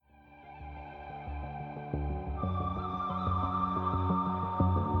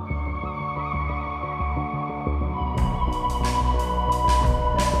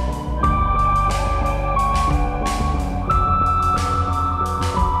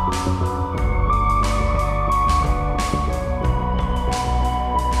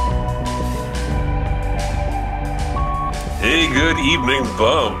Good evening,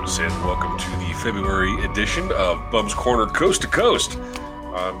 bums, and welcome to the February edition of Bums Corner Coast to Coast.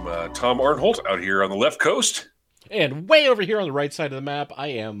 I'm Tom Arnholt out here on the left coast. And way over here on the right side of the map, I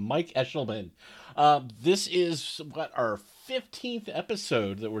am Mike Eshelman. This is our 15th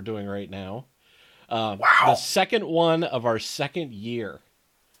episode that we're doing right now. Wow. The second one of our second year.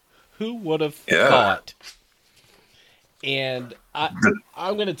 Who would have thought? And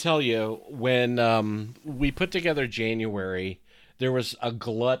I'm going to tell you, when we put together January, there was a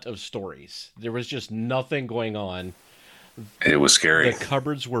glut of stories. There was just nothing going on. It was scary. The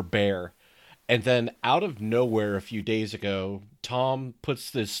cupboards were bare. And then out of nowhere a few days ago, Tom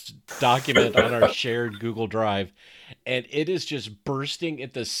puts this document on our shared Google Drive, and it is just bursting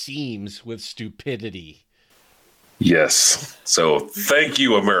at the seams with stupidity. Yes. So thank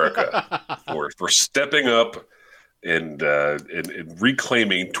you, America, for stepping up and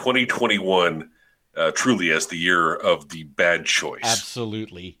reclaiming 2021 truly as the year of the bad choice.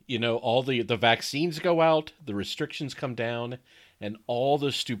 Absolutely. You know, all the vaccines go out, the restrictions come down, and all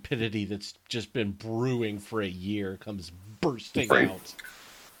the stupidity that's just been brewing for a year comes bursting out.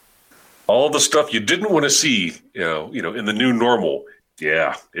 All the stuff you didn't want to see, you know, in the new normal.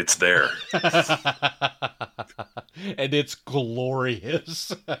 Yeah, it's there. And it's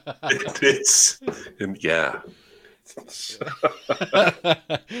glorious. Yeah.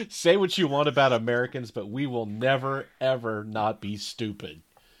 Say what you want about Americans, but we will never, ever not be stupid.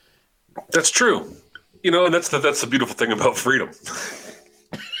 That's true. You know, and that's the beautiful thing about freedom.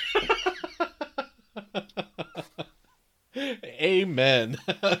 Amen.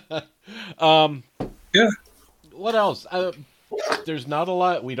 Yeah. What else? There's not a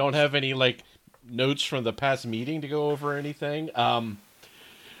lot. We don't have any notes from the past meeting to go over or anything.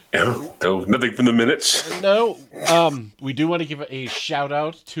 No, nothing from the minutes. No. We do want to give a shout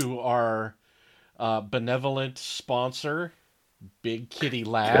out to our benevolent sponsor, Big Kitty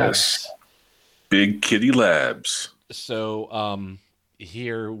Labs. Yes. Big Kitty Labs. So,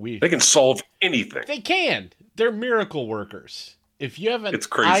 they can solve anything. They can. They're miracle workers. If you have an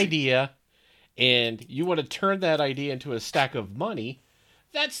crazy idea and you want to turn that idea into a stack of money,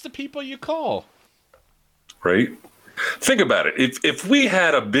 that's the people you call. Right? Think about it. If we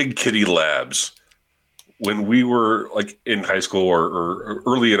had a Big Kitty Labs when we were in high school or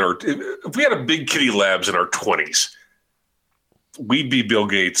early if we had a Big Kitty Labs in our 20s, we'd be Bill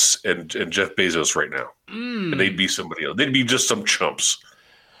Gates and Jeff Bezos right now. And they'd be somebody else. They'd be just some chumps.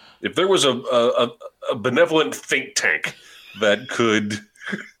 If there was a benevolent think tank that could,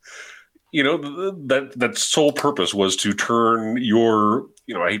 that sole purpose was to turn your,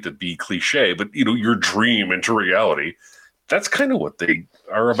 I hate to be cliche, but your dream into reality. That's kind of what they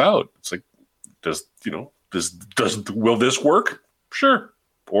are about. It's like, will this work? Sure.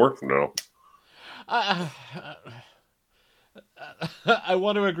 Or no. I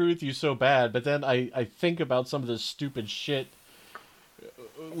want to agree with you so bad, but then I think about some of the stupid shit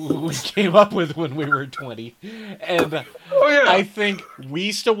we came up with when we were 20. And I think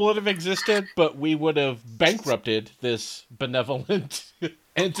we still would have existed, but we would have bankrupted this benevolent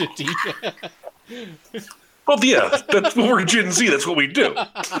entity. Well, yeah, that's what we're Gen Z. That's what we do.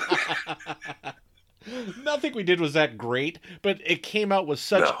 Nothing we did was that great, but it came out with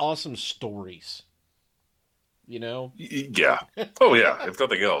such awesome stories. Yeah. Oh, yeah. If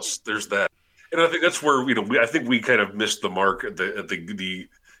nothing else, there's that. And I think that's where, I think we kind of missed the mark at the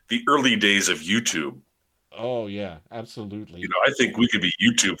early days of YouTube. Oh, yeah, absolutely. I think we could be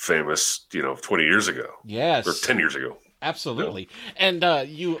YouTube famous, 20 years ago. Yes. Or 10 years ago. Absolutely. And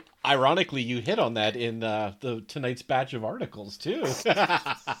you hit on that in tonight's batch of articles, too.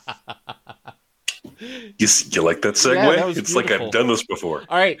 You like that segue? Yeah, that was it's beautiful. Like I've done this before.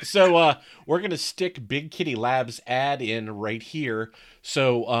 All right, so we're going to stick Big Kitty Labs ad in right here.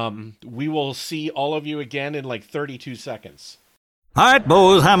 So we will see all of you again in 32 seconds. All right,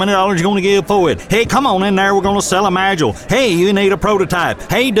 boys, how many dollars you going to give for it? Hey, come on in there. We're going to sell them agile. Hey, you need a prototype.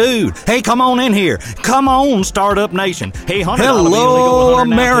 Hey, dude. Hey, come on in here. Come on, Startup Nation. Hey, hello,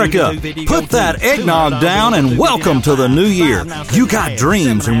 America. Put that eggnog down and welcome to the new year. You got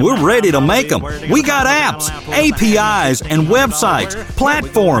dreams and we're ready to make them. We got apps, APIs, and websites,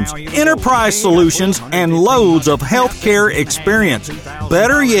 platforms, enterprise solutions, and loads of healthcare experience.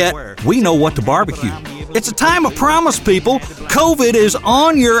 Better yet, we know what to barbecue. It's a time of promise, people. COVID is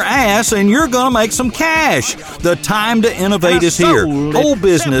on your ass and you're going to make some cash. The time to innovate is here. Old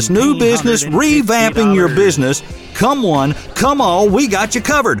business, new business, revamping your business. Come one, come all, we got you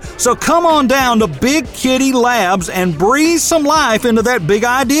covered. So come on down to Big Kitty Labs and breathe some life into that big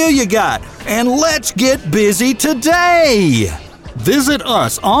idea you got. And let's get busy today. Visit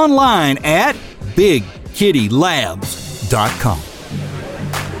us online at Big Kitty Labs. S2E2.com.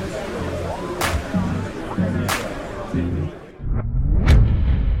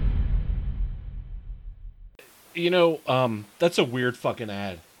 That's a weird fucking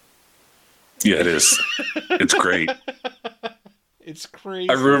ad. Yeah, it is. It's great. It's crazy.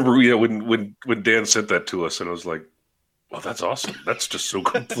 I remember, when Dan sent that to us, and I was like, "Oh, that's awesome! That's just so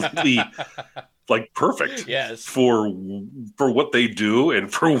completely like perfect." Yes. For what they do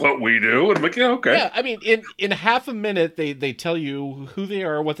and for what we do, and I'm like, yeah, okay. Yeah, I mean, in half a minute, they tell you who they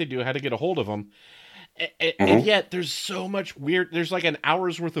are, what they do, how to get a hold of them, and yet there's so much weird. There's like an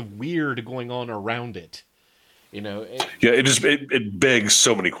hour's worth of weird going on around it. It begs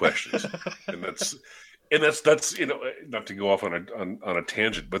so many questions, and that's not to go off on a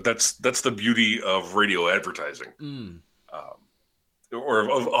tangent, but that's the beauty of radio advertising, or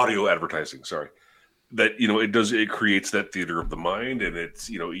of audio advertising. Sorry, that it creates that theater of the mind, and it's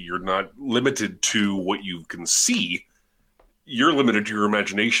you're not limited to what you can see. You're limited to your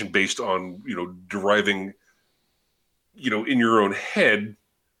imagination based on deriving in your own head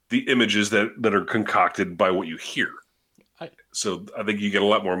the images that are concocted by what you hear. So I think you get a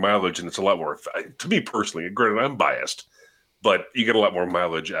lot more mileage, and it's a lot more, to me personally, granted I'm biased, but you get a lot more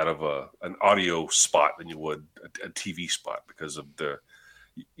mileage out of an audio spot than you would a TV spot, because of the,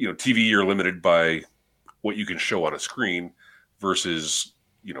 TV, you're limited by what you can show on a screen versus,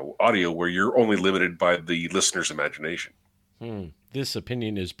 audio, where you're only limited by the listener's imagination. This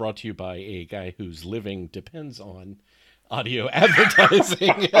opinion is brought to you by a guy whose living depends on audio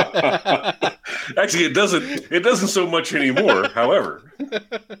advertising. Actually, it doesn't so much anymore. However,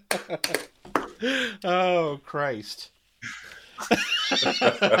 oh Christ!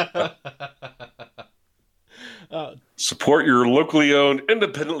 Support your locally owned,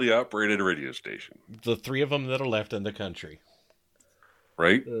 independently operated radio station. The 3 of them that are left in the country,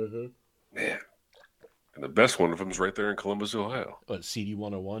 right? Mm-hmm. Man, and the best one of them is right there in Columbus, Ohio. What, CD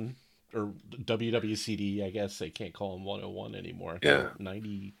 101? Or WWCD, I guess they can't call them 101 anymore. Yeah.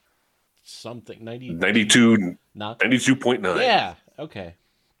 90 something. 92. 92.9. Yeah. Okay.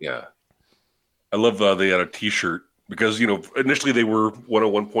 Yeah. I love they had a t-shirt because, initially they were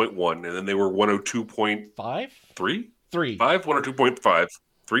 101.1 and then they were 102.5? 3? 5? 102.5.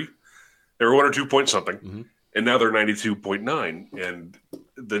 3? They were 102 point something. Mm-hmm. And now they're 92.9. And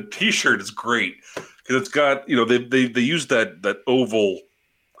the t-shirt is great because it's got, they use that oval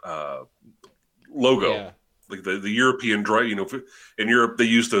logo, yeah. Like the European in Europe they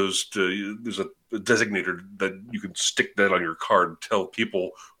use those there's a designator that you can stick that on your card and tell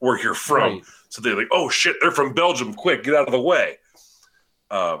people where you're from. Right. So they're like, oh shit, they're from Belgium, quick, get out of the way.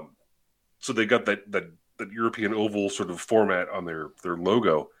 So they got that European oval sort of format on their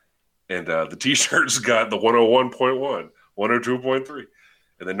logo, and the t-shirt's got the 101.1, 102.3,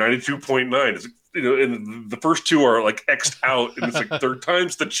 and the 92.9 is, and the first 2 are like X'd out, and it's like third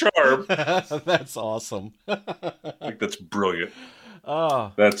time's the charm. That's awesome. I think that's brilliant.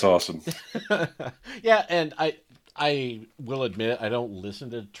 Oh, that's awesome. Yeah, and I will admit I don't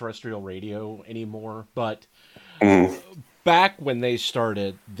listen to terrestrial radio anymore, but back when they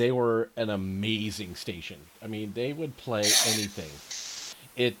started, they were an amazing station. I mean, they would play anything.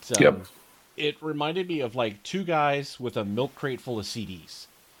 It reminded me of like 2 guys with a milk crate full of CDs.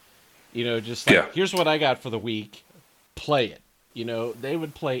 Just like, here's what I got for the week. Play it. They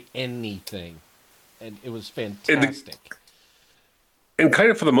would play anything. And it was fantastic. And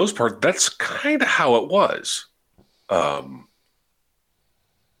kind of for the most part, that's kind of how it was.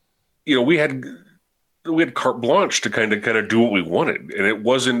 We had carte blanche to kind of do what we wanted. And it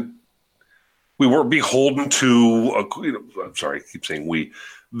wasn't, we weren't beholden to, I'm sorry, I keep saying we.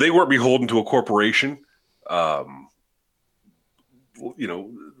 They weren't beholden to a corporation.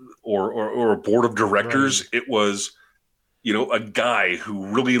 Or a board of directors. Right. It was, a guy who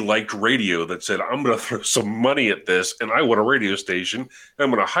really liked radio that said, I'm going to throw some money at this, and I want a radio station, and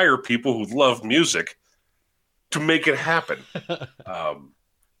I'm going to hire people who love music to make it happen.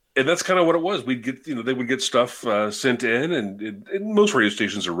 And that's kind of what it was. We'd get, they would get stuff sent in, and most radio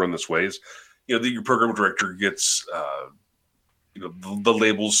stations are run this way. Is, your program director gets, the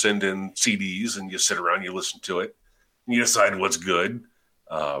labels send in CDs, and you sit around, you listen to it, and you decide what's good.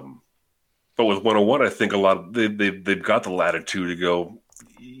 But with 101, I think a lot of they've got the latitude to go,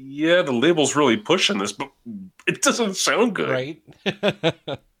 yeah, the label's really pushing this, but it doesn't sound good. Right.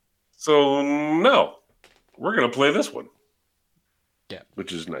 So, no, we're going to play this one. Yeah.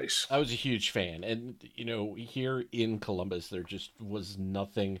 Which is nice. I was a huge fan. And, here in Columbus, there just was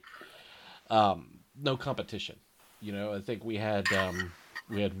nothing, no competition. I think we had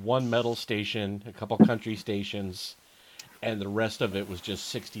one metal station, a couple country stations, and the rest of it was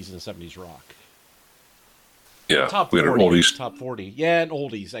just 60s and 70s rock. Yeah, Top we had 40. an oldies. Top 40. Yeah, and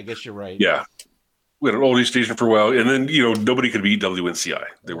oldies. I guess you're right. Yeah, we had an oldies station for a while, and then nobody could beat WNCI.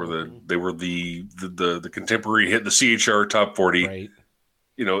 They were the contemporary hit, the CHR Top 40. Right.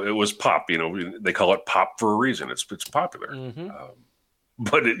 It was pop. They call it pop for a reason. It's popular. Mm-hmm.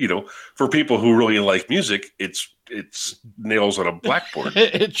 But for people who really like music, it's nails on a blackboard.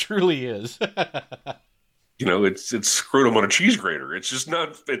 It truly is. It's scrotum on a cheese grater. It's just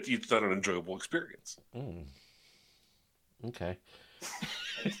not. It's not an enjoyable experience. Mm. Okay.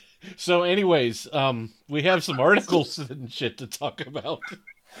 So, anyways, we have some articles and shit to talk about.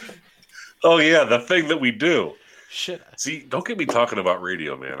 Oh yeah, the thing that we do. Shit. See, don't get me talking about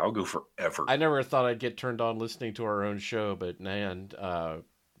radio, man. I'll go forever. I never thought I'd get turned on listening to our own show, but man,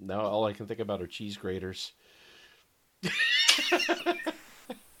 now all I can think about are cheese graters.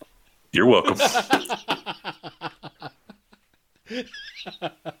 You're welcome.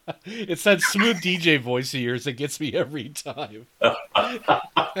 It's that smooth DJ voice of yours that gets me every time.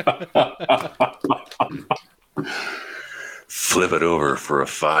 Flip it over for a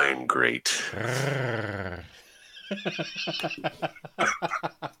fine grate.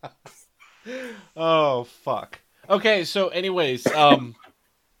 Oh, fuck. Okay, so anyways,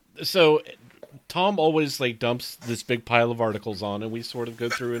 so Tom always dumps this big pile of articles on, and we sort of go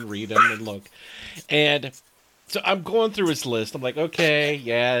through and read them and look. And so I'm going through his list. I'm like, okay,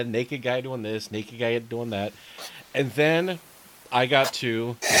 yeah, naked guy doing this, naked guy doing that. And then I got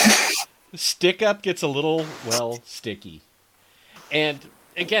to Stick Up gets a little, sticky. And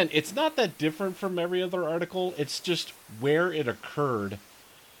again, it's not that different from every other article. It's just where it occurred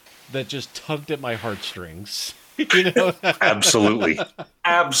that just tugged at my heartstrings. Absolutely.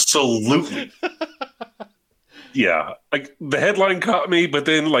 Yeah, the headline caught me, but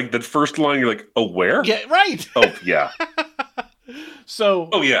then the first line, you're like, "Oh, where?" Yeah, right. Oh, yeah. So,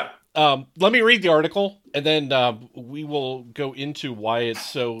 oh yeah. Let me read the article, and then we will go into why it's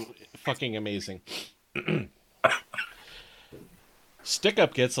so fucking amazing. Stick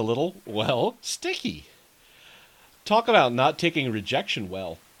Up gets a little, sticky. Talk about not taking rejection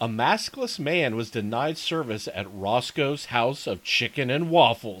well. A maskless man was denied service at Roscoe's House of Chicken and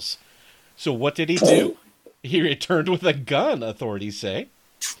Waffles. So what did he do? He returned with a gun, authorities say.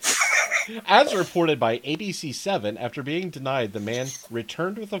 As reported by ABC7, after being denied, the man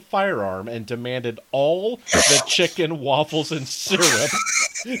returned with a firearm and demanded all the chicken, waffles, and syrup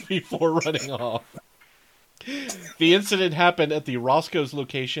before running off. The incident happened at the Roscoe's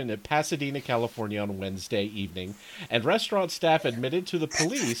location in Pasadena, California on Wednesday evening, and restaurant staff admitted to the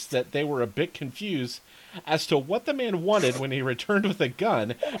police that they were a bit confused as to what the man wanted when he returned with a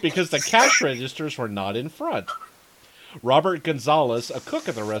gun because the cash registers were not in front. Robert Gonzalez, a cook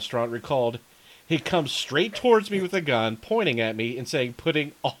at the restaurant, recalled, "He comes straight towards me with a gun, pointing at me and saying, put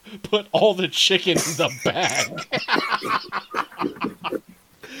all the chicken in the bag."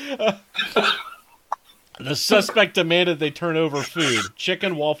 The suspect demanded they turn over food,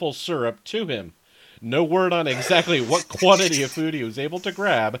 chicken, waffle, syrup, to him. No word on exactly what quantity of food he was able to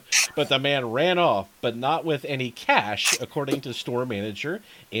grab, but the man ran off, but not with any cash, according to store manager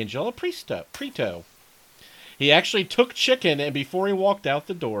Angela Prito. He actually took chicken, and before he walked out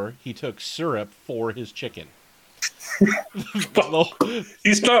the door, he took syrup for his chicken.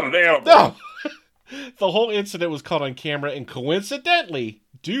 He's not an animal. No! The whole incident was caught on camera, and coincidentally,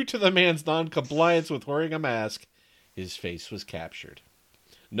 due to the man's non-compliance with wearing a mask, his face was captured.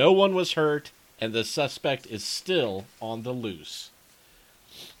 No one was hurt, and the suspect is still on the loose.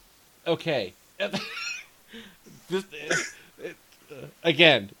 Okay.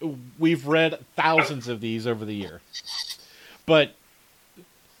 Again, we've read thousands of these over the year. But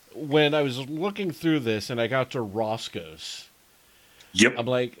when I was looking through this and I got to Roscoe's, yep. I'm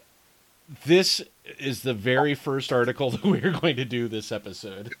like, this is the very first article that we're going to do this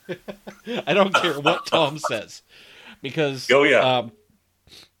episode. I don't care what Tom says. Because, for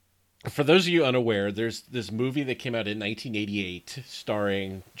those of you unaware, there's this movie that came out in 1988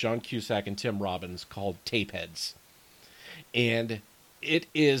 starring John Cusack and Tim Robbins called Tapeheads. And it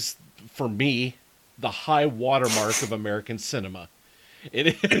is, for me, the high watermark of American cinema.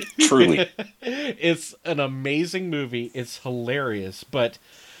 Truly. It's an amazing movie. It's hilarious, but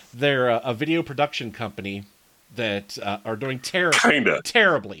they're a video production company that are doing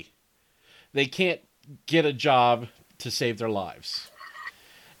terribly. They can't get a job to save their lives.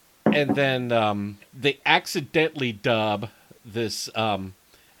 And then they accidentally dub this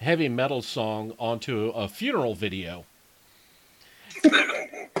heavy metal song onto a funeral video.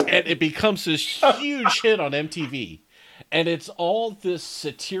 And it becomes this huge hit on MTV. And it's all this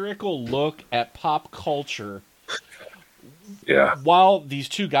satirical look at pop culture Yeah. while these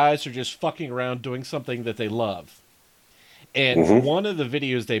two guys are just fucking around doing something that they love. And one of the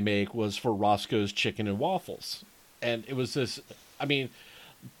videos they make was for Roscoe's Chicken and Waffles. And it was this, I mean,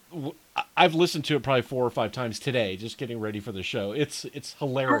 I've listened to it probably 4 or 5 times today, just getting ready for the show. It's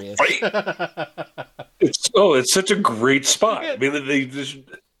hilarious. Right. It's such a great spot. I mean,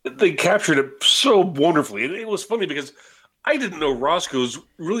 they captured it so wonderfully. And it was funny because I didn't know Roscoe's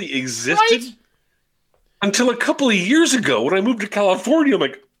really existed until a couple of years ago when I moved to California. I'm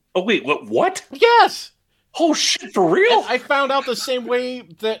like, oh, wait, what? Yes. Oh, shit, for real? And I found out the same way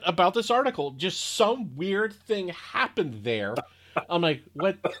about this article. Just some weird thing happened there. I'm like,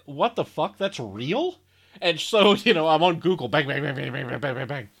 what the fuck? That's real? And so, I'm on Google, bang, bang, bang, bang, bang, bang, bang,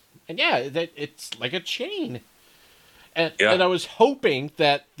 bang. And yeah, it's like a chain. And I was hoping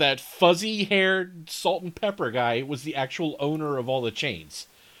that fuzzy-haired salt and pepper guy was the actual owner of all the chains.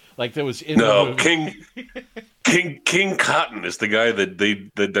 Like there was in the movie. King Cotton is the guy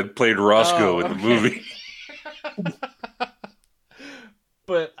that played Roscoe in the movie.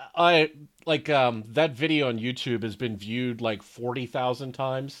 But I like that video on YouTube has been viewed like 40,000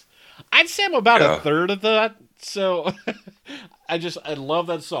 times. I'd say I'm about a third of that. So I love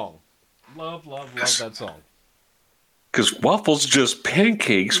that song. Love that song. Because waffles just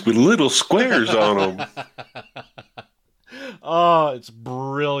pancakes with little squares on them. Oh, it's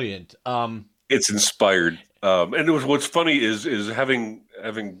brilliant. It's inspired. And it was what's funny is having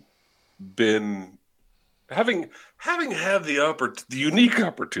had the unique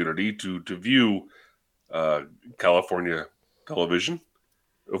opportunity to view California television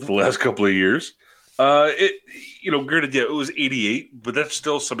over the last couple of years. Granted, it was 88, but that's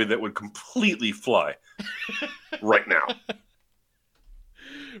still something that would completely fly right now.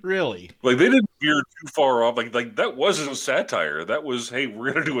 Really? Like they didn't veer too far off. Like that wasn't satire. That was, hey,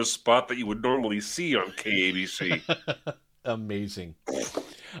 we're gonna do a spot that you would normally see on KABC. Amazing.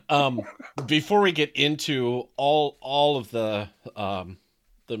 Before we get into all of the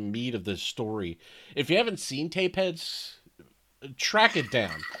meat of this story, if you haven't seen Tapeheads, track it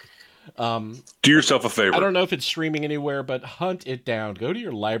down. Do yourself a favor. I don't know if it's streaming anywhere, but hunt it down. Go to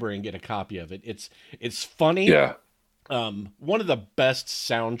your library and get a copy of it. It's funny. Yeah. One of the best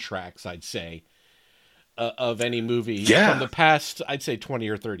soundtracks, I'd say, of any movie from the past, I'd say 20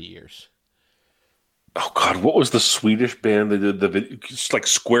 or 30 years. Oh God, what was the Swedish band that did it's like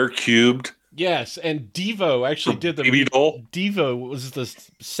Square Cubed? Yes, and Devo actually did the Baby Doll. Devo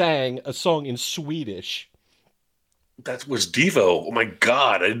sang a song in Swedish. That was Devo. Oh my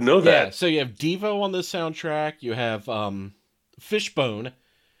God, I didn't know that. Yeah, so you have Devo on the soundtrack. You have Fishbone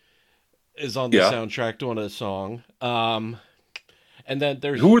is on the soundtrack doing a song. And then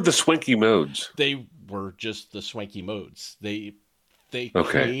there's... Who were the Swanky Modes? They were just the Swanky Modes. They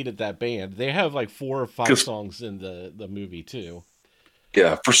created that band. They have like 4 or 5 songs in the movie too.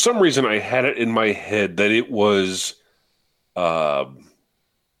 Yeah, for some reason I had it in my head that it was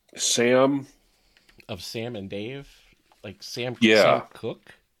Sam... Of Sam and Dave? Like Sam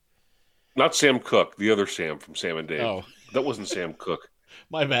Cooke? Not Sam Cooke, the other Sam from Sam and Dave. Oh. That wasn't Sam Cooke.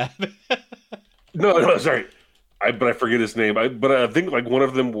 My bad. No, sorry. But I forget his name. But I think like one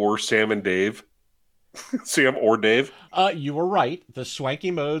of them were Sam and Dave. Sam or Dave. You were right. The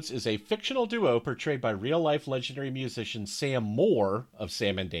Swanky Modes is a fictional duo portrayed by real-life legendary musician Sam Moore of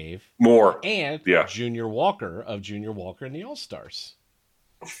Sam and Dave. And Junior Walker of Junior Walker and the All-Stars.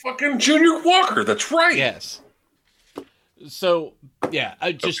 Fucking Junior Walker, that's right. Yes. So, yeah,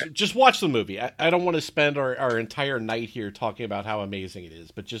 just watch the movie. I don't want to spend our entire night here talking about how amazing it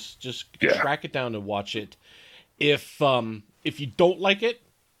is, but just track it down and watch it. If you don't like it,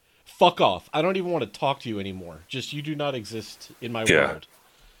 fuck off. I don't even want to talk to you anymore. Just you do not exist in my world.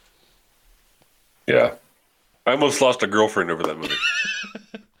 Yeah. I almost lost a girlfriend over that movie.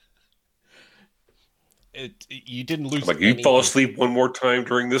 You didn't lose. Like you fall asleep one more time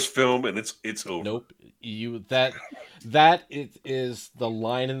during this film, and it's over. Nope. That is the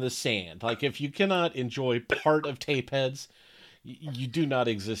line in the sand. Like if you cannot enjoy part of Tapeheads, you do not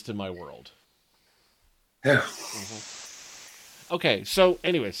exist in my world. Yeah. Mm-hmm. Okay. So,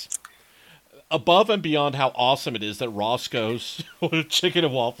 anyways, above and beyond how awesome it is that Roscoe's Chicken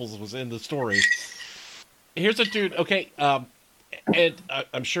and Waffles was in the story, here's a dude. Okay. And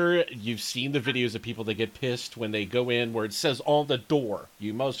I'm sure you've seen the videos of people that get pissed when they go in where it says on the door,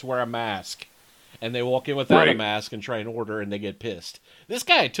 you must wear a mask. And they walk in without a mask and try and order and they get pissed. This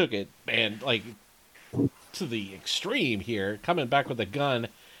guy took it, and like to the extreme here, coming back with a gun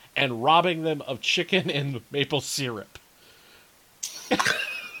and robbing them of chicken and maple syrup.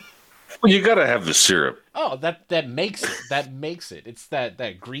 Well, you got to have the syrup. Oh, that makes it. That makes it. It's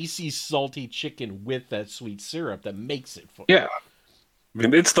that greasy, salty chicken with that sweet syrup that makes it for. Yeah. I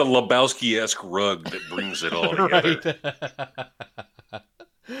mean, it's the Lebowski-esque rug that brings it all together. Right.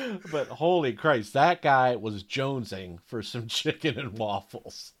 But holy Christ, that guy was jonesing for some chicken and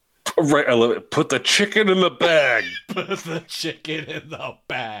waffles. Right, I love it. Put the chicken in the bag. Put the chicken in the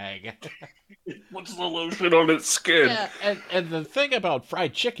bag. Puts the lotion on its skin. Yeah, and the thing about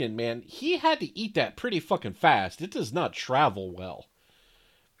fried chicken, man, he had to eat that pretty fucking fast. It does not travel well.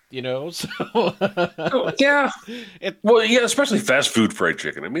 You know, so yeah. Well, yeah, especially fast food fried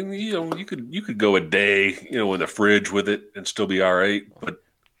chicken. I mean, you could go a day, in the fridge with it and still be all right. But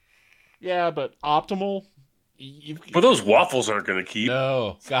yeah, but optimal. But those waffles aren't going to keep.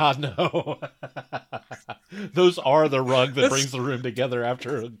 No, God, no. Those are the rug that brings the room together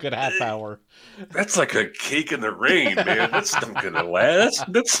after a good half hour. That's like a cake in the rain, man. That's not going to last.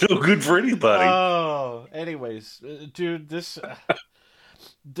 That's no good for anybody. Oh, anyways, dude, this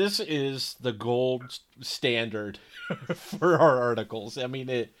is the gold standard for our articles. I mean,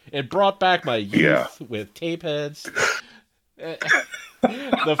 it brought back my youth with tape heads.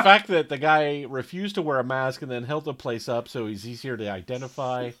 The fact that the guy refused to wear a mask and then held the place up so he's easier to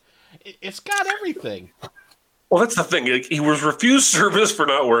identify. It's got everything. Well, that's the thing. He was refused service for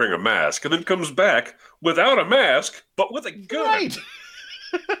not wearing a mask and then comes back without a mask, but with a gun. Right.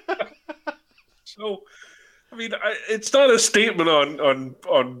 So, I mean, it's not a statement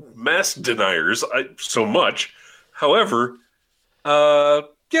on mask deniers so much. However,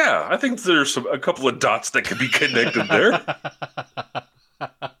 yeah, I think there's a couple of dots that could be connected there.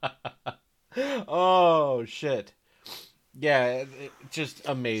 Oh, shit. Yeah, just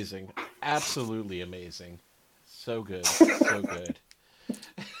amazing. Absolutely amazing. So good. So good.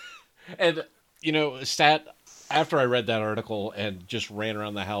 And, after I read that article and just ran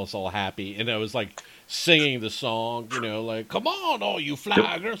around the house all happy, and I was like singing the song, like, come on, all you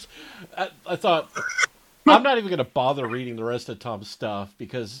flaggers. I thought, I'm not even going to bother reading the rest of Tom's stuff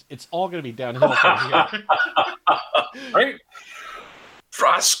because it's all going to be downhill from here. Right?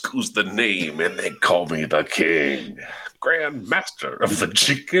 Frosco's the name, and they call me the king. Grand Master of the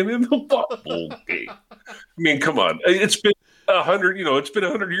chicken and the waffle game. I mean, come on. It's been 100, it's been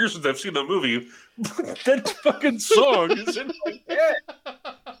 100 years since I've seen the movie. That fucking song is in my head.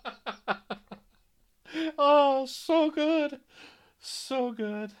 Oh, so good. So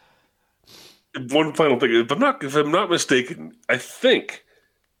good. One final thing. If I'm not mistaken, I think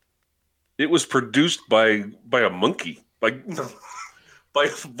it was produced by a monkey. By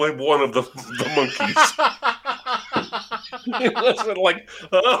one of the monkeys. It wasn't like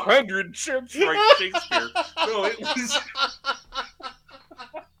 100 chimps like Shakespeare. No, it was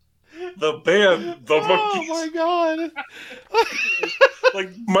the band, the Monkeys. Oh my god! Like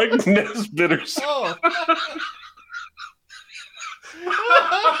Mike Nesbitt or something.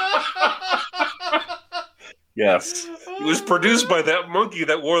 Yes, it was produced by that monkey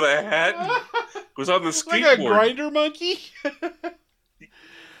that wore the hat and was on the skateboard. Like a grinder monkey.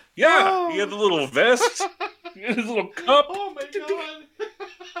 Yeah, he had the little vest, his little cup. Oh my god!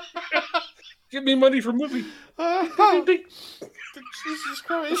 Give me money for movie. Jesus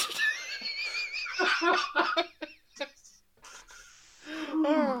Christ!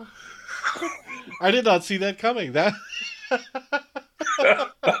 I did not see that coming. That.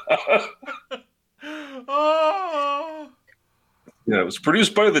 Oh. Yeah, it was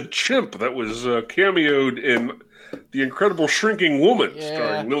produced by the Chimp that was cameoed in The Incredible Shrinking Woman,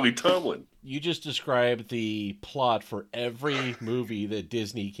 starring Lily Tomlin. You just described the plot for every movie that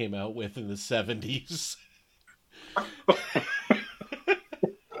Disney came out with in the 70s.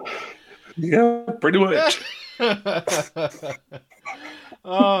 Yeah, pretty much.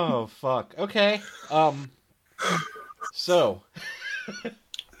 Oh, fuck. Okay. So.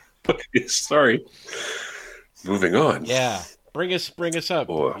 Okay, sorry. Moving on. Yeah. Bring us up.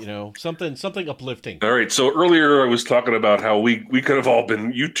 Something uplifting. All right. So earlier I was talking about how we could have all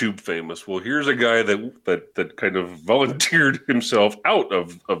been YouTube famous. Well, here's a guy that kind of volunteered himself out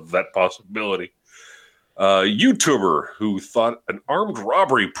of that possibility. YouTuber who thought an armed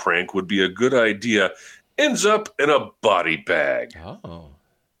robbery prank would be a good idea ends up in a body bag. Oh.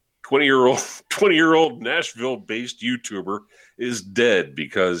 20-year-old Nashville-based YouTuber is dead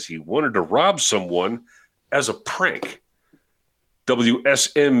because he wanted to rob someone as a prank.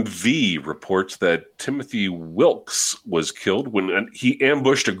 WSMV reports that Timothy Wilkes was killed when he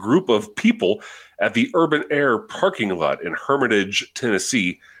ambushed a group of people at the Urban Air parking lot in Hermitage,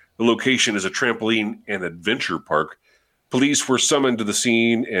 Tennessee. The location is a trampoline and adventure park. Police were summoned to the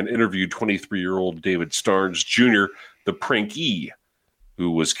scene and interviewed 23-year-old David Starnes Jr., the prankee, who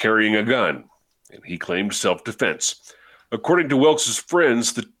was carrying a gun, and he claimed self-defense. According to Welks's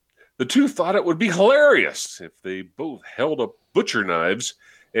friends, the two thought it would be hilarious if they both held up butcher knives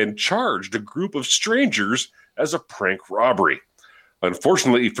and charged a group of strangers as a prank robbery.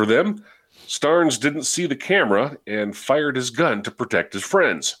 Unfortunately for them, Starnes didn't see the camera and fired his gun to protect his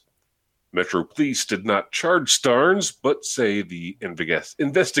friends. Metro Police did not charge Starnes, but say the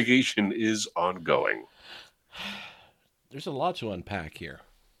investigation is ongoing. There's a lot to unpack here.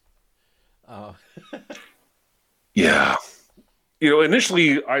 Yeah.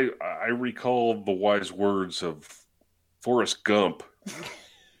 Initially, I recall the wise words of Forrest Gump,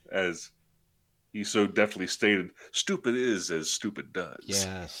 as he so deftly stated, "Stupid is as stupid does."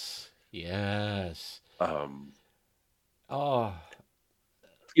 Yes. It's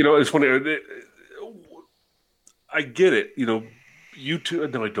funny. I get it.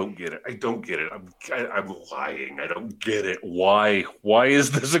 YouTube. No, I don't get it. I'm lying. I don't get it. Why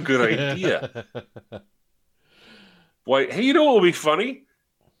is this a good idea? Why? Hey, what will be funny?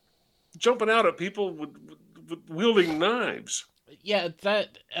 Jumping out at people with wielding knives. Yeah,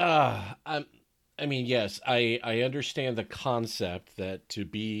 that. Yes, I understand the concept that to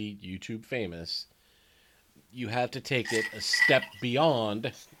be YouTube famous, you have to take it a step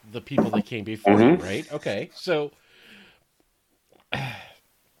beyond the people that came before you, right? Okay, so.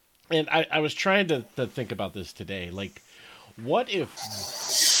 And I was trying to think about this today. Like, what if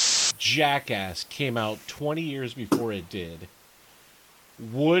Jackass came out 20 years before it did?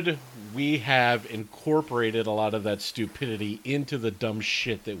 Would we have incorporated a lot of that stupidity into the dumb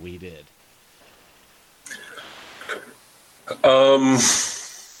shit that we did? I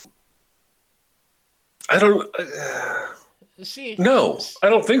don't... See? No, I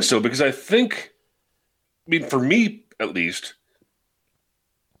don't think so, because for me, at least...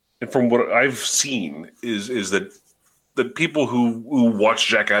 And from what I've seen is that the people who watched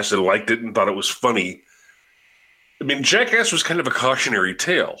Jackass and liked it and thought it was funny. I mean, Jackass was kind of a cautionary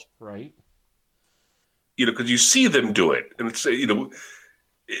tale, right? Because you see them do it, and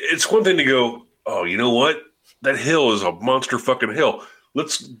it's one thing to go, oh, you know what? That hill is a monster fucking hill.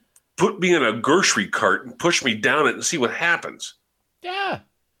 Let's put me in a grocery cart and push me down it and see what happens. Yeah.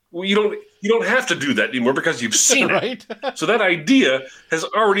 Well, you don't have to do that anymore because you've seen it. Right? So that idea has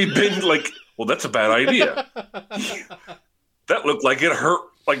already been like, well, that's a bad idea. That looked like it hurt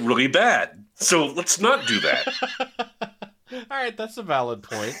like really bad. So let's not do that. All right, that's a valid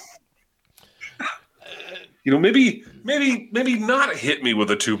point. Maybe not hit me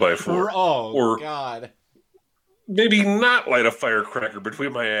with a 2x4. Or God. Maybe not light a firecracker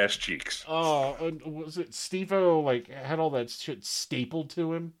between my ass cheeks. Oh, was it Steve-O had all that shit stapled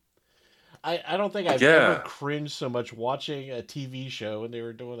to him? I don't think I've ever cringed so much watching a TV show and they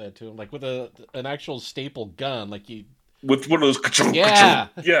were doing that to him, like with an actual staple gun, with one of those like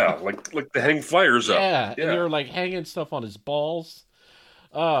the hang flyers up. Yeah, and they were like hanging stuff on his balls.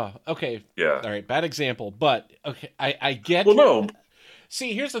 Okay. Yeah. All right, bad example, but okay, I get. Well, no.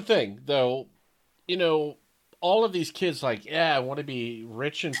 See, here's the thing, though. All of these kids I want to be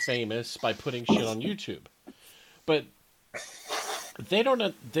rich and famous by putting shit on YouTube, but they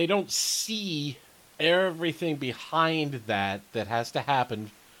don't see everything behind that has to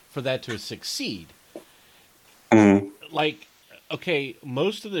happen for that to succeed. Mm-hmm. Okay,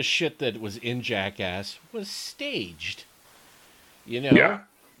 most of the shit that was in Jackass was staged. Yeah.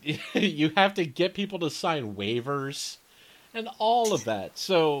 You have to get people to sign waivers and all of that.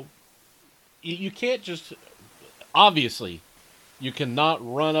 So you can't just... Obviously, you cannot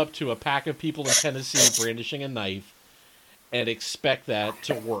run up to a pack of people in Tennessee brandishing a knife and expect that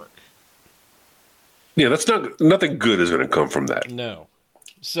to work. Yeah, nothing good is going to come from that. No.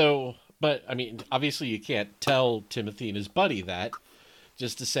 So, but, obviously you can't tell Timothy and his buddy that.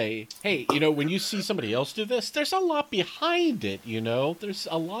 Just to say, hey, when you see somebody else do this, there's a lot behind it, There's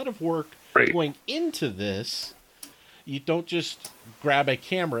a lot of work going into this. You don't just grab a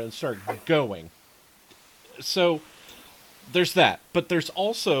camera and start going. So, there's that. But there's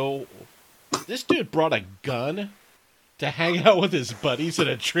also, this dude brought a gun to hang out with his buddies at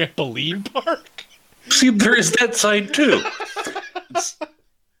a trampoline park. See, there is that side, too.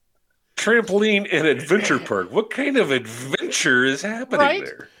 Trampoline and adventure park. What kind of adventure is happening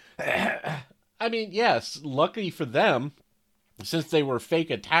there? Yes, lucky for them, since they were fake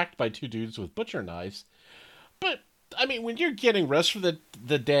attacked by two dudes with butcher knives. But, when you're getting rest for the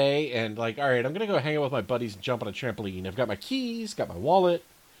day and all right, I'm going to go hang out with my buddies and jump on a trampoline. I've got my keys, got my wallet,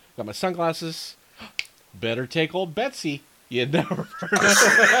 got my sunglasses. Better take old Betsy. You never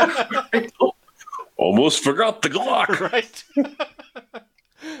Almost forgot the Glock. Right?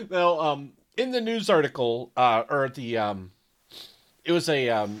 Now, in the news article, or the It was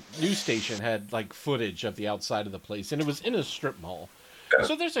a news station had like footage of the outside of the place, and it was in a strip mall.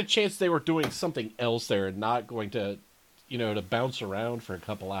 So there's a chance they were doing something else there and not going to, to bounce around for a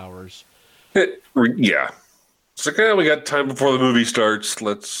couple hours. Yeah. It's like, we got time before the movie starts.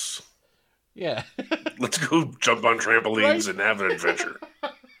 Let's go jump on trampolines and have an adventure.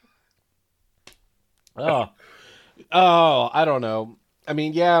 Oh, I don't know. I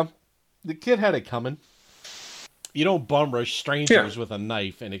mean, yeah, the kid had it coming. You don't bum rush strangers with a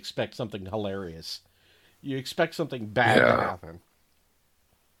knife and expect something hilarious. You expect something bad to happen.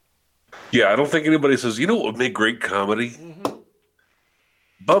 Yeah, I don't think anybody says, what would make great comedy? Mm-hmm.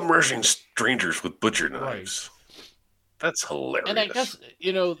 Bum rushing strangers with butcher knives. Right. That's hilarious. And I guess,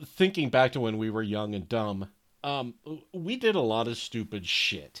 thinking back to when we were young and dumb, we did a lot of stupid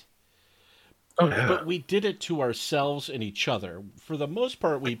shit. But we did it to ourselves and each other. For the most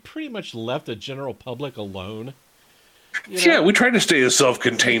part, we pretty much left the general public alone. We tried to stay as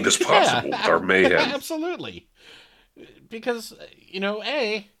self-contained as possible with our mayhem. Absolutely. Because,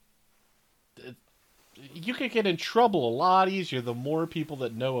 you could get in trouble a lot easier the more people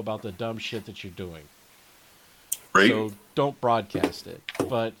that know about the dumb shit that you're doing. Right. So don't broadcast it.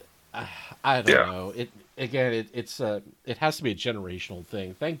 But I don't know. It has to be a generational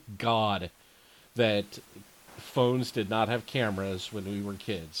thing. Thank God that phones did not have cameras when we were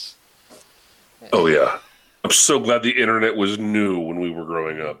kids. Oh, yeah. I'm so glad the internet was new when we were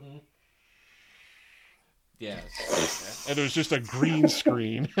growing up. Mm-hmm. Yes. And it was just a green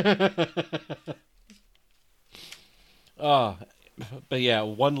screen. But yeah,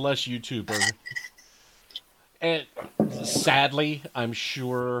 one less YouTuber. And sadly, I'm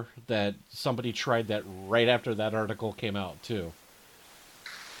sure that somebody tried that right after that article came out, too.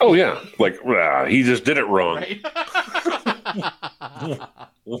 Oh, yeah. Like, he just did it wrong. Right?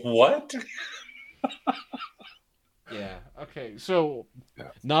 What? Yeah. Okay. So,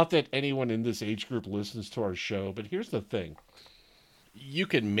 not that anyone in this age group listens to our show, but here's the thing. You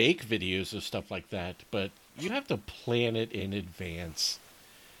can make videos of stuff like that, but you have to plan it in advance.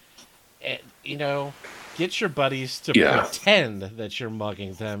 And, get your buddies to pretend that you're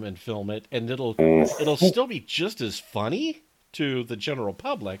mugging them and film it, and it'll still be just as funny to the general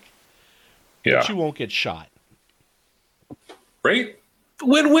public, but you won't get shot. Right?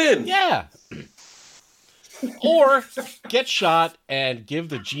 Win-win. Yeah. Or get shot and give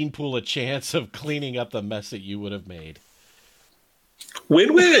the gene pool a chance of cleaning up the mess that you would have made.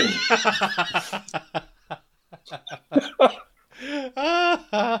 Win-win.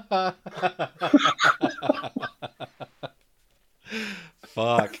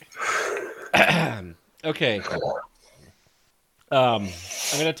 Fuck. Okay. I'm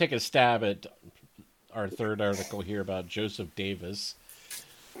going to take a stab at our third article here about Joseph Davis.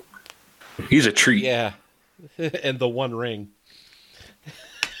 He's a treat. Yeah. And the One Ring.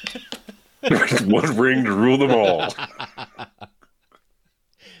 One ring to rule them all.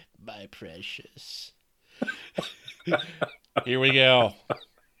 My precious. Here we go.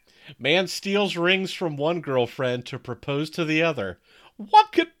 Man steals rings from one girlfriend to propose to the other.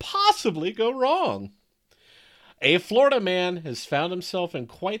 What could possibly go wrong? A Florida man has found himself in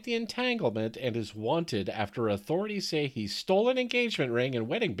quite the entanglement and is wanted after authorities say he stole an engagement ring and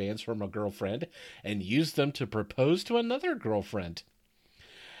wedding bands from a girlfriend and used them to propose to another girlfriend.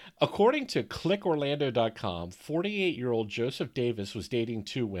 According to ClickOrlando.com, 48-year-old Joseph Davis was dating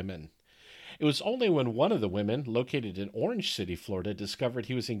two women. It was only when one of the women, located in Orange City, Florida, discovered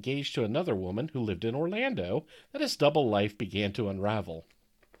he was engaged to another woman who lived in Orlando that his double life began to unravel.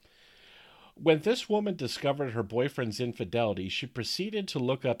 When this woman discovered her boyfriend's infidelity, she proceeded to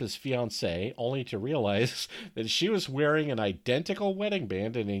look up his fiancée, only to realize that she was wearing an identical wedding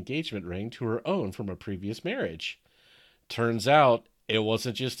band and engagement ring to her own from a previous marriage. Turns out, it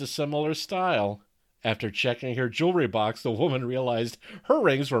wasn't just a similar style. After checking her jewelry box, the woman realized her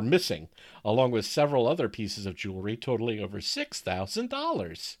rings were missing, along with several other pieces of jewelry totaling over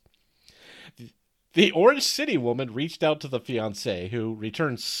 $6,000. The Orange City woman reached out to the fiancé, who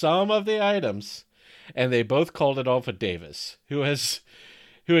returned some of the items, and they both called it off with Davis, who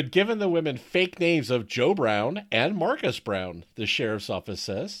had given the women fake names of Joe Brown and Marcus Brown, the sheriff's office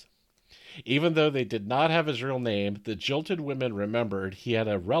says. Even though they did not have his real name, the jilted women remembered he had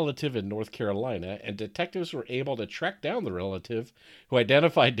a relative in North Carolina, and detectives were able to track down the relative, who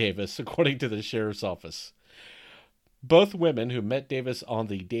identified Davis, according to the sheriff's office. Both women who met Davis on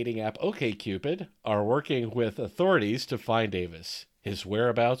the dating app OkCupid are working with authorities to find Davis. His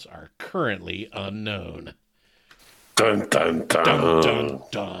whereabouts are currently unknown. Dun, dun, dun. Dun, dun,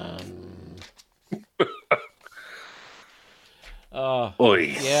 dun.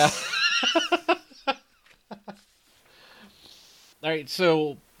 Oy. Yeah. All right,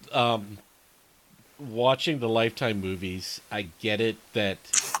 so watching the Lifetime movies, I get it that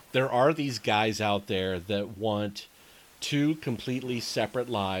there are these guys out there that want two completely separate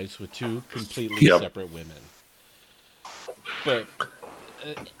lives with two completely Yep. separate women. But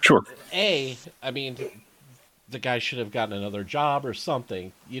Sure. I mean, the guy should have gotten another job or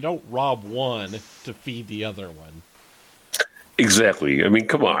something. You don't rob one to feed the other one. Exactly. I mean,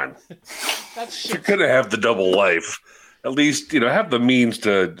 come on. That's You're going to have the double life. At least, have the means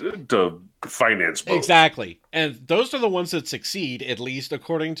to finance both. Exactly. And those are the ones that succeed, at least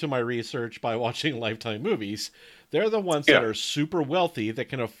according to my research by watching Lifetime movies. They're the ones that are super wealthy that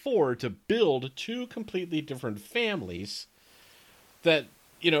can afford to build two completely different families that,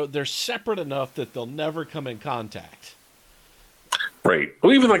 they're separate enough that they'll never come in contact. Right.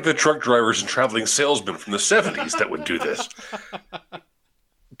 Well, even like the truck drivers and traveling salesmen from the 70s that would do this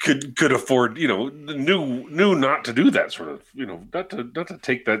could afford, knew not to do that sort of, not to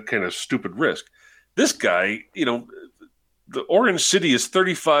take that kind of stupid risk. This guy, the Orange City is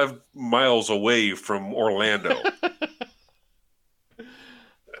 35 miles away from Orlando. I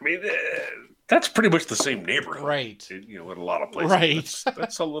mean, that's pretty much the same neighborhood, right? In a lot of places, right?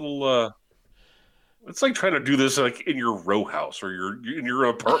 That's a little. It's like trying to do this like in your row house or in your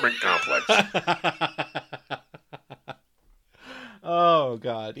apartment complex. Oh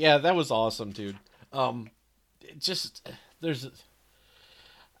God, yeah, that was awesome, dude. I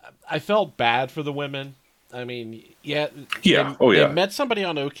felt bad for the women. I mean, they met somebody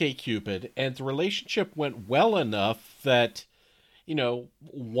on OkCupid, and the relationship went well enough that,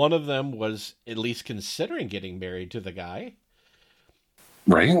 one of them was at least considering getting married to the guy.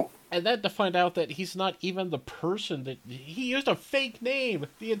 Right. And then to find out that he's not even the person that he used a fake name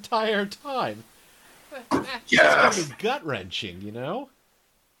the entire time. That's gonna be gut wrenching,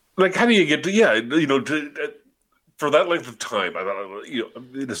 Like, how do you get to for that length of time?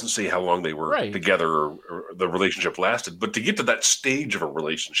 It doesn't say how long they were together or the relationship lasted, but to get to that stage of a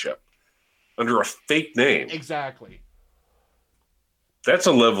relationship under a fake name, exactly. That's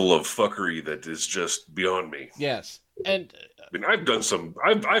a level of fuckery that is just beyond me. Yes, and I mean, I've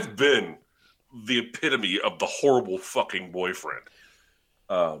been the epitome of the horrible fucking boyfriend.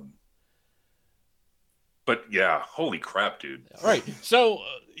 But yeah, holy crap, dude. All right. So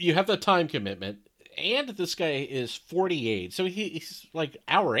you have the time commitment, and this guy is 48, so he's like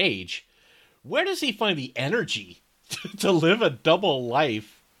our age. Where does he find the energy to live a double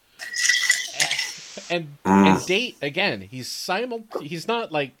life and date again? He's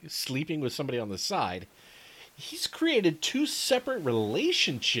not like sleeping with somebody on the side. He's created two separate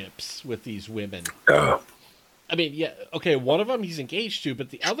relationships with these women. I mean, yeah, okay, one of them he's engaged to, but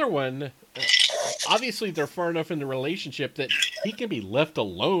the other one, obviously they're far enough in the relationship that he can be left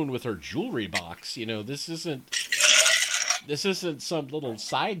alone with her jewelry box. This isn't some little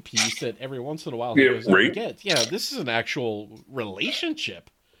side piece that every once in a while he goes out and gets. Yeah, this is an actual relationship.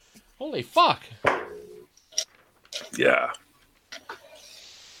 Holy fuck. Yeah.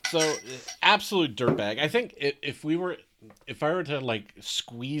 So, absolute dirtbag. I think if I were to like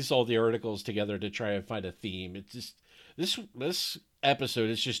squeeze all the articles together to try and find a theme, it's just this episode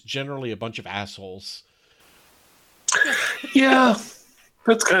is just generally a bunch of assholes. Yeah,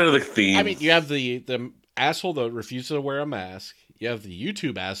 that's kind of the theme. I mean, you have the asshole that refuses to wear a mask. You have the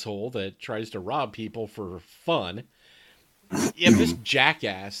YouTube asshole that tries to rob people for fun. You have this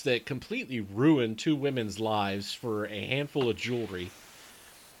jackass that completely ruined two women's lives for a handful of jewelry.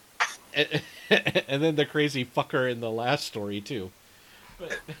 And then the crazy fucker in the last story too.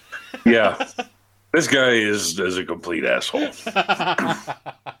 But... yeah, this guy is a complete asshole.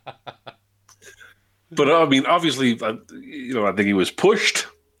 But I mean, obviously, I think he was pushed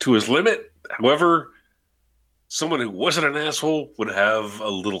to his limit. However, someone who wasn't an asshole would have a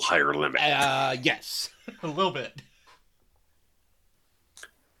little higher limit. Yes, a little bit.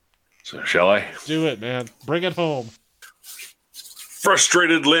 So shall I? Do it, man. Bring it home.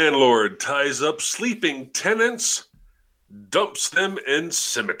 Frustrated landlord ties up sleeping tenants, dumps them in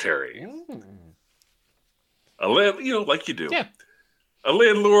cemetery. Like you do. Yeah. A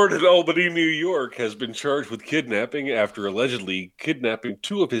landlord in Albany, New York, has been charged with kidnapping after allegedly kidnapping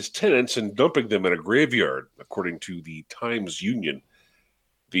two of his tenants and dumping them in a graveyard, according to the Times-Union.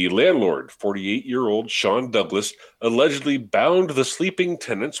 The landlord, 48-year-old Sean Douglas, allegedly bound the sleeping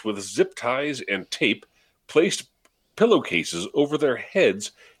tenants with zip ties and tape, placed pillowcases over their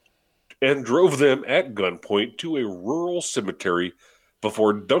heads, and drove them at gunpoint to a rural cemetery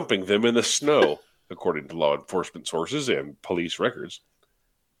before dumping them in the snow, according to law enforcement sources and police records.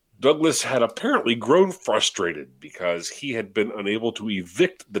 Douglas had apparently grown frustrated because he had been unable to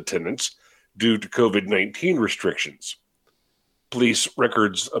evict the tenants due to COVID-19 restrictions. Police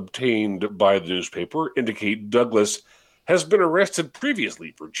records obtained by the newspaper indicate Douglas has been arrested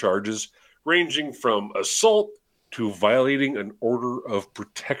previously for charges ranging from assault to violating an order of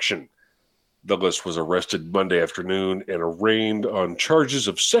protection. Douglas was arrested Monday afternoon and arraigned on charges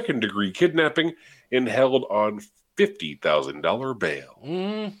of second-degree kidnapping and held on $50,000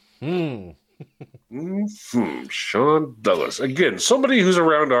 bail. Sean Douglas. Again, somebody who's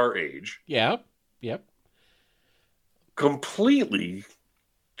around our age. Yep. Completely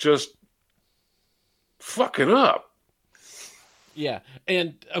just fucking up. Yeah.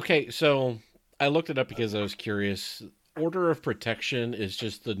 And, okay, so I looked it up because I was curious. Order of protection is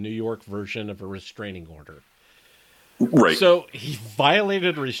just the New York version of a restraining order. Right. So he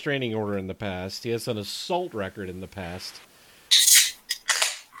violated a restraining order in the past. He has an assault record in the past.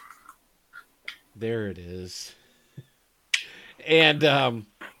 There it is. And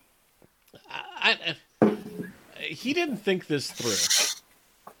he didn't think this through.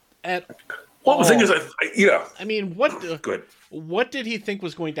 The thing is, I mean, what did he think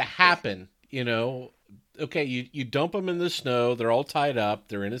was going to happen? You know, okay, you dump them in the snow. They're all tied up.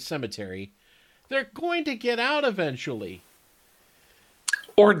 They're in a cemetery. They're going to get out eventually.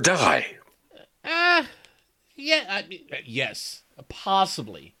 Or die. Yeah, I mean, yes,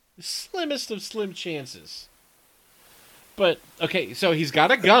 possibly. Slimmest of slim chances. But, okay, so he's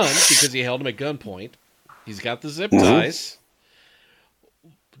got a gun because he held him at gunpoint. He's got the zip ties.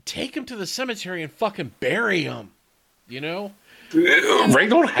 Take him to the cemetery and fucking bury him. You know? Ray,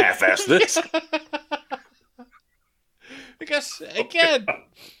 don't half-ass this. Because, again,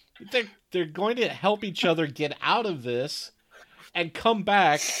 they're going to help each other get out of this and come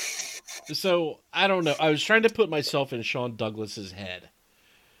back. So, I don't know. I was trying to put myself in Sean Douglas's head.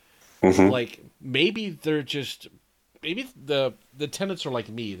 Like, maybe they're just... Maybe the tenants are like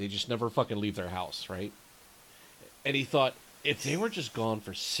me. They just never fucking leave their house, right? And he thought, if they were just gone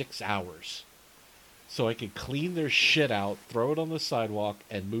for 6 hours, so I could clean their shit out, throw it on the sidewalk,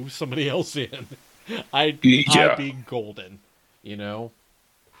 and move somebody else in, I'd be golden, you know?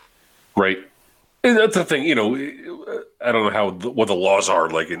 Right. And that's the thing, you know, I don't know what the laws are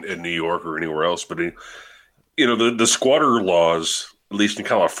like in New York or anywhere else, but, you know, the squatter laws, at least in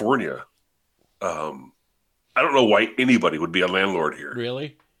California, I don't know why anybody would be a landlord here.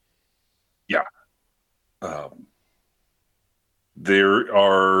 Really? Yeah. There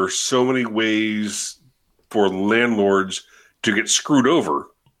are so many ways for landlords to get screwed over,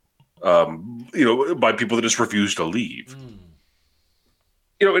 you know, by people that just refuse to leave.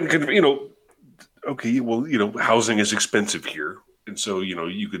 You know, and, you know, okay, well, you know, housing is expensive here. And so, you know,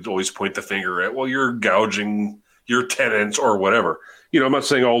 you could always point the finger at, well, you're gouging your tenants or whatever. You know, I'm not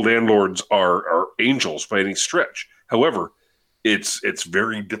saying all landlords are angels by any stretch. However, it's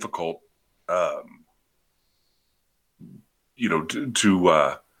very difficult, you know,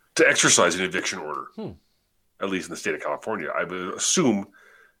 to exercise an eviction order, at least in the state of California. I would assume,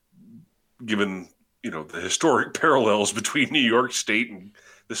 given, you know, the historic parallels between New York State and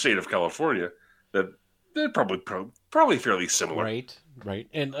the state of California, that they're probably fairly similar. Right.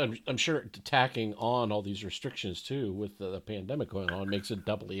 And I'm sure tacking on all these restrictions, too, with the pandemic going on, makes it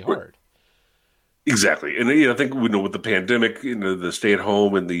doubly hard. Exactly. And you know, I think, you know, with the pandemic, you know, the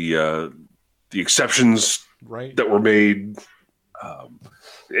stay-at-home and the exceptions that were made,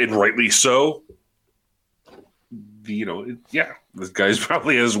 and rightly so, you know, this guy's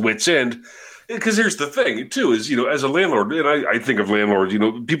probably at his wit's end. Because here's the thing, too, is, you know, as a landlord, and I think of landlords, you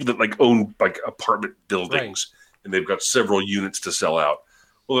know, people that like own like apartment buildings, and they've got several units to sell out.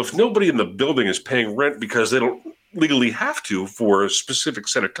 Well, if nobody in the building is paying rent because they don't legally have to for a specific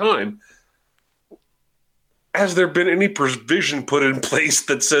set of time, has there been any provision put in place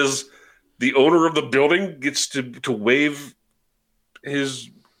that says the owner of the building gets to waive his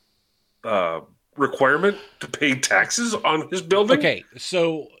requirement to pay taxes on his building? Okay,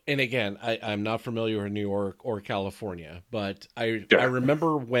 so, and again, I'm not familiar with New York or California, but I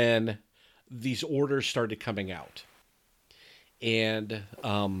remember when these orders started coming out. And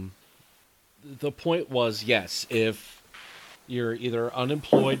the point was, yes, if you're either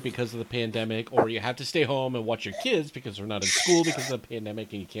unemployed because of the pandemic or you have to stay home and watch your kids because they're not in school because of the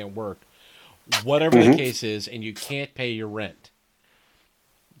pandemic and you can't work, whatever the case is, and you can't pay your rent,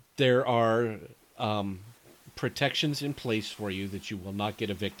 there are protections in place for you that you will not get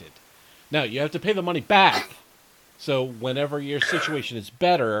evicted. Now, you have to pay the money back. So whenever your situation is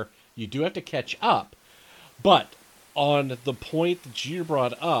better, you do have to catch up. But on the point that you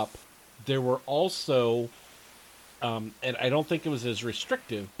brought up, there were also, and I don't think it was as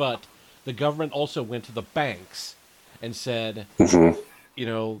restrictive, but the government also went to the banks and said,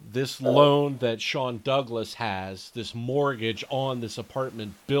 this loan that Sean Douglas has, this mortgage on this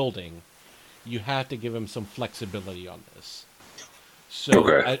apartment building, you have to give him some flexibility on this. So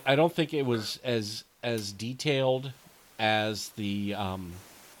Okay. I don't think it was as detailed as the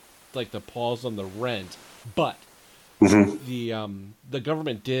like the pause on the rent, but the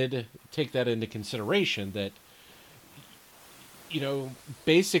government did take that into consideration that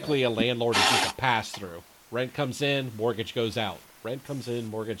basically a landlord is just a pass through. Rent comes in, mortgage goes out. Rent comes in,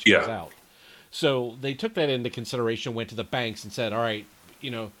 mortgage goes out. So they took that into consideration, went to the banks and said, all right,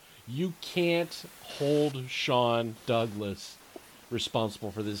 you can't hold Sean Douglas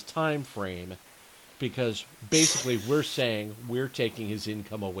responsible for this time frame because basically we're saying we're taking his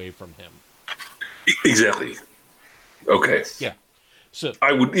income away from him. Exactly. Okay. Yeah. So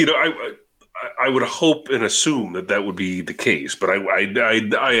I would, I would hope and assume that would be the case, but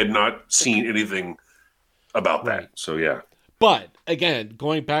I had not seen anything about that. Right. So yeah. But again,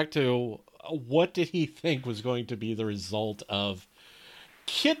 going back to what did he think was going to be the result of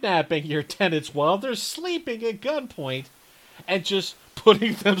kidnapping your tenants while they're sleeping at gunpoint and just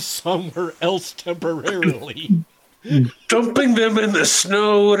putting them somewhere else temporarily? Dumping them in the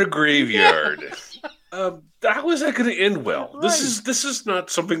snow at a graveyard. How is that going to end well? Right. This is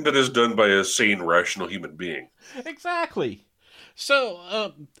not something that is done by a sane, rational human being. Exactly.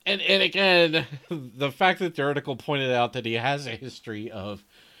 So, and again, the fact that the article pointed out that he has a history of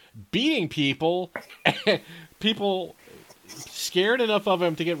beating people, people scared enough of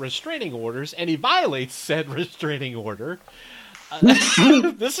him to get restraining orders, and he violates said restraining order.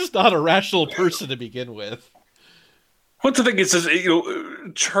 This is not a rational person to begin with. What's the thing? It says,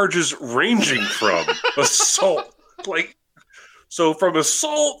 charges ranging from assault. So from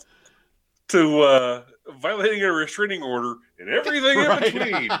assault to violating a restraining order and everything in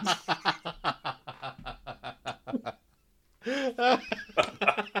between.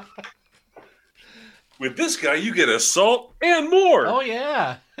 With this guy, you get assault and more. Oh,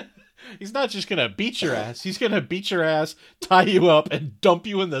 yeah. He's not just going to beat your ass. He's going to beat your ass, tie you up, and dump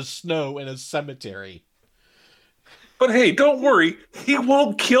you in the snow in a cemetery. But hey, don't worry. He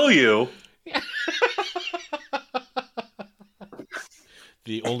won't kill you.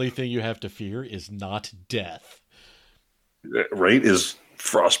 The only thing you have to fear is not death. Right? Is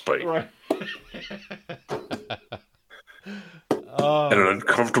frostbite. Right. And an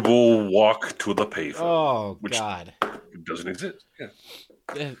uncomfortable walk to the payphone. Oh, which God. doesn't exist.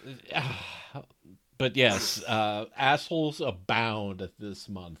 Yeah. But yes, assholes abound this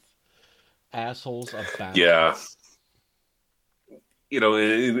month. Assholes abound. Yeah.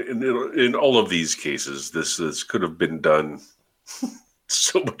 In all of these cases, this could have been done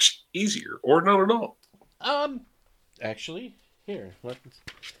so much easier, or not at all. Actually, here,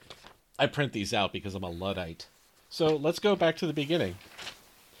 I print these out because I'm a Luddite. So let's go back to the beginning.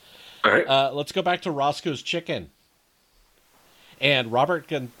 All right. Let's go back to Roscoe's Chicken. And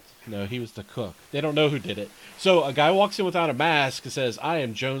no, he was the cook. They don't know who did it. So a guy walks in without a mask and says, I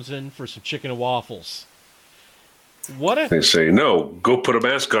am jonesing for some chicken and waffles. What if they say, no, go put a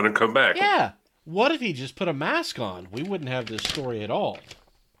mask on and come back? Yeah. What if he just put a mask on? We wouldn't have this story at all.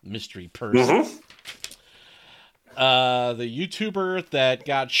 Mystery person. Mm-hmm. The YouTuber that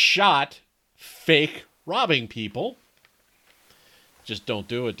got shot fake robbing people. Just don't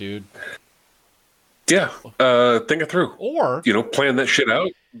do it, dude. Yeah. Think it through. Or plan that shit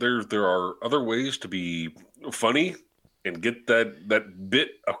out. There are other ways to be funny and get that bit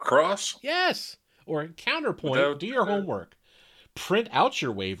across. Yes. Or counterpoint, do your homework. Print out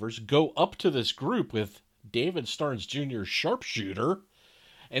your waivers, go up to this group with David Starnes Jr. Sharpshooter,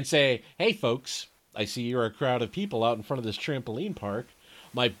 and say, hey, folks, I see you're a crowd of people out in front of this trampoline park.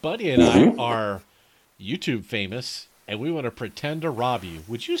 My buddy and I are YouTube famous, and we want to pretend to rob you.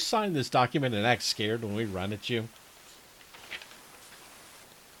 Would you sign this document and act scared when we run at you?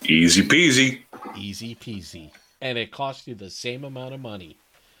 Easy peasy. Easy peasy. And it costs you the same amount of money.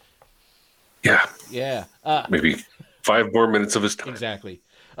 Yeah. Yeah. Maybe 5 more minutes of his time. Exactly.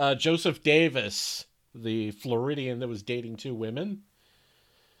 Joseph Davis, the Floridian that was dating 2 women.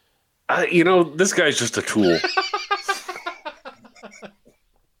 This guy's just a tool.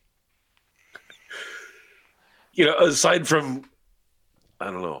 Aside from,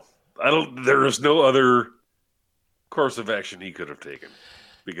 I don't know. There is no other course of action he could have taken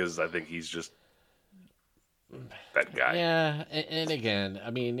because I think he's just that guy. Yeah. And again,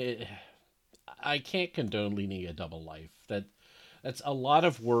 I mean, I can't condone leading a double life. That's a lot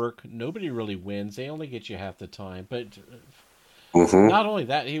of work. Nobody really wins. They only get you half the time. But not only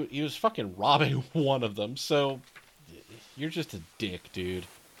that, he was fucking robbing one of them. So you're just a dick, dude.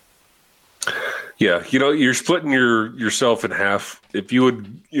 Yeah, you're splitting yourself in half. If you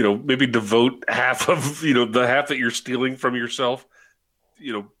would, maybe devote half of, the half that you're stealing from yourself,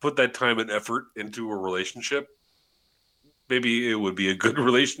 put that time and effort into a relationship, maybe it would be a good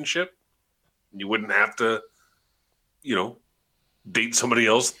relationship. You wouldn't have to, you know, date somebody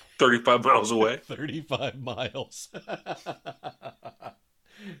else 35 miles away. 35 miles.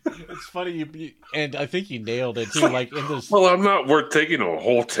 It's funny and I think you nailed it too. Like in this. Well, I'm not worth taking a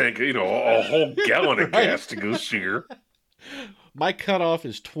whole tank, a whole gallon of Right? gas to go see her. My cutoff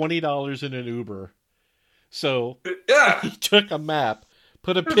is $20 in an Uber. So yeah, he took a map,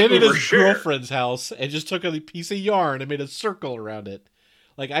 put a pin in his girlfriend's house, and just took a piece of yarn and made a circle around it.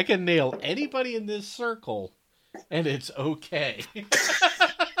 Like I can nail anybody in this circle, and it's okay.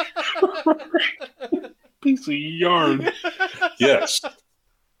 Piece of yarn. Yes.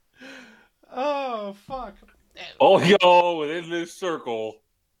 Oh, fuck. All y'all within this circle,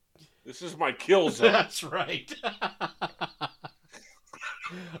 this is my kill zone. That's right.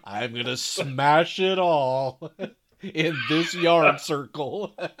 I'm going to smash it all in this yarn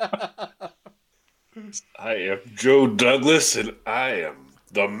circle. I am Joe Douglas, and I am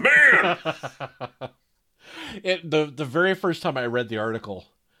the man. The very first time I read the article,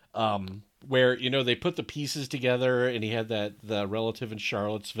 where, they put the pieces together and he had the relative in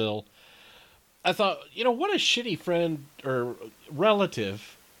Charlottesville, I thought, what a shitty friend or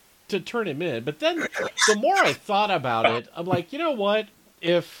relative to turn him in. But then the more I thought about it, I'm like, you know what?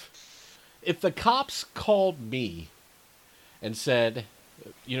 If the cops called me and said,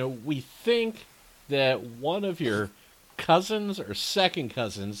 we think that one of your cousins or second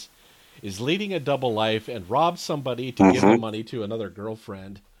cousins is leading a double life and robbed somebody to give the money to another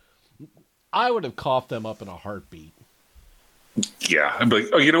girlfriend, I would have coughed them up in a heartbeat. Yeah, I'd be like,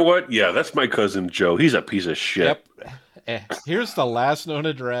 oh, you know what? Yeah, that's my cousin Joe. He's a piece of shit. Yep. Here's the last known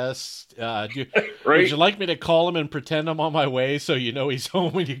address. Would Right? you like me to call him and pretend I'm on my way so you know he's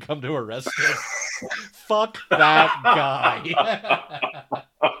home when you come to arrest him? Fuck that guy.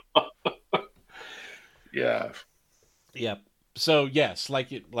 Yeah. Yep. So yes, like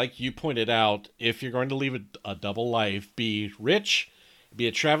you pointed out, if you're going to leave a double life, be rich, be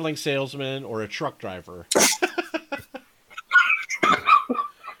a traveling salesman, or a truck driver.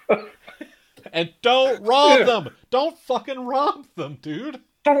 And don't rob them. Don't fucking rob them, dude.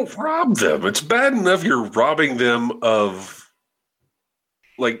 Don't rob them. It's bad enough you're robbing them of,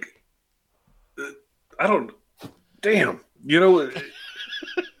 like, damn.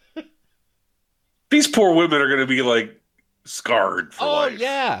 These poor women are going to be, like, scarred for life. Oh,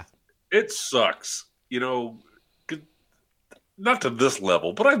 yeah. It sucks. Not to this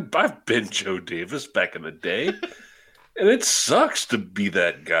level, but I've been Joe Davis back in the day. And it sucks to be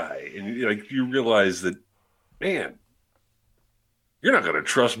that guy. And you realize that, man, you're not going to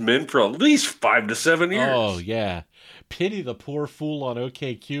trust men for at least 5 to 7 years. Oh, yeah. Pity the poor fool on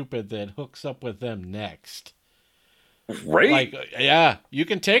OkCupid that hooks up with them next. Right? Like, yeah, you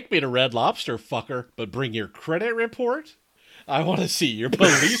can take me to Red Lobster, fucker, but bring your credit report? I want to see your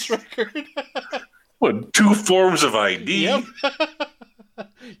police record. What, 2 forms of ID? Yep.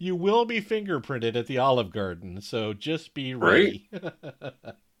 You will be fingerprinted at the Olive Garden, so just be ready. Right?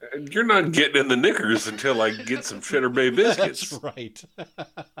 You're not getting in the knickers until I get some Cheddar Bay biscuits. That's right.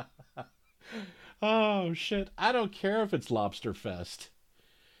 Oh, shit. I don't care if it's Lobster Fest.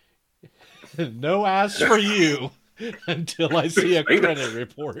 No ass for you until I see a credit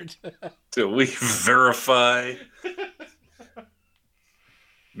report. Till we verify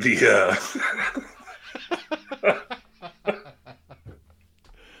the...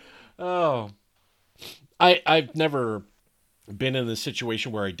 Oh, I've never been in a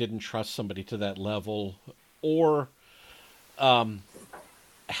situation where I didn't trust somebody to that level, or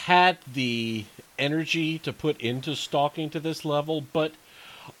had the energy to put into stalking to this level. But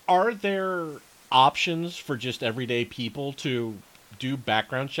are there options for just everyday people to do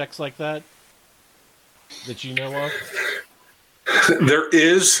background checks like that you know of? There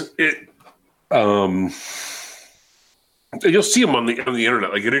is it. You'll see them on the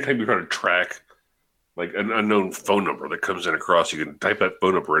internet. Like anytime you try to track like an unknown phone number that comes in across, you can type that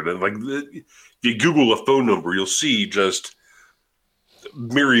phone number in, and like if you Google a phone number, you'll see just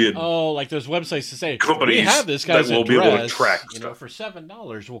myriad. Oh, like those websites to say companies we have this guy's that will address, be able to track stuff. for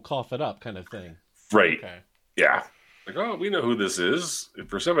 $7 we'll cough it up, kind of thing. Right? Okay. Yeah. Like, oh, we know who this is. And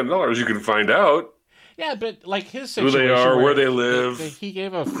for $7, you can find out. Yeah, but like his who situation, they are, where they live. He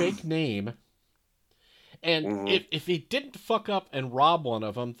gave a fake name. And if he didn't fuck up and rob one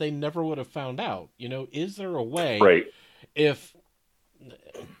of them, they never would have found out. Is there a way? Right. If,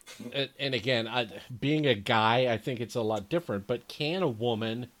 and again, being a guy, I think it's a lot different. But can a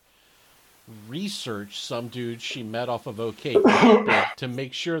woman research some dude she met off of OkCupid to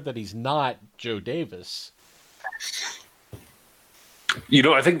make sure that he's not Joe Davis.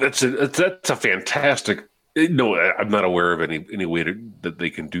 I think that's a fantastic. No, I'm not aware of any way that they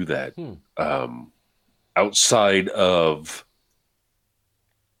can do that outside of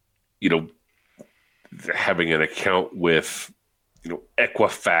having an account with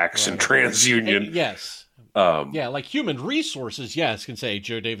Equifax and TransUnion. Yes. Like human resources, yes, can say,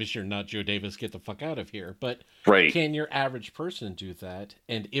 Joe Davis, you're not Joe Davis, get the fuck out of here. But can your average person do that?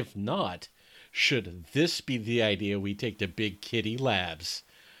 And if not, should this be the idea we take to Big Kitty Labs?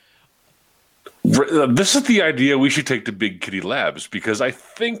 This is the idea we should take to Big Kitty Labs, because I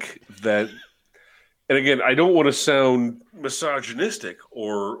think that, and again, I don't want to sound misogynistic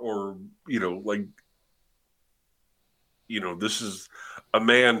or this is a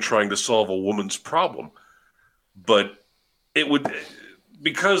man trying to solve a woman's problem. But it would,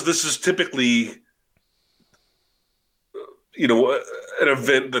 because this is typically, an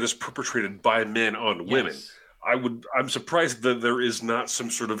event that is perpetrated by men on women. I'm surprised that there is not some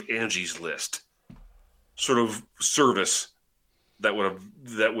sort of Angie's List sort of service that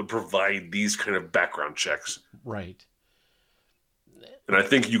would provide these kind of background checks. Right. And I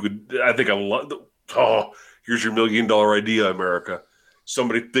think a lot. Oh, here's your $1 million idea, America.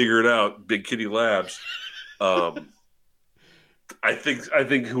 Somebody figure it out. Big Kitty Labs. I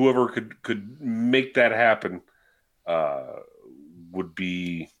think whoever could make that happen would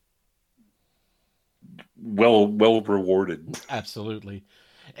be well rewarded. Absolutely.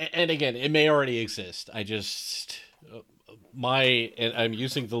 And again, it may already exist. I just and I'm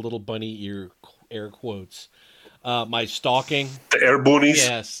using the little bunny air quotes. My stalking, the air bunnies.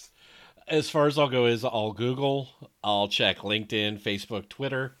 Yes. As far as I'll go is I'll Google, I'll check LinkedIn, Facebook,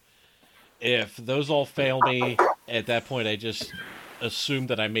 Twitter. If those all fail me, at that point I just assume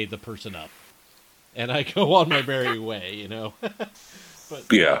that I made the person up, and I go on my merry way. But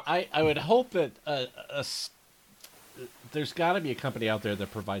yeah, I would hope that there's got to be a company out there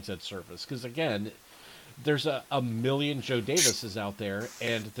that provides that service, because again, there's a million Joe Davises out there,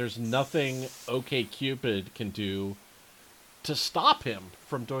 and there's nothing OkCupid can do to stop him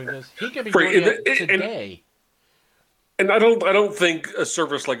from doing this. He could be doing it today. And I don't think a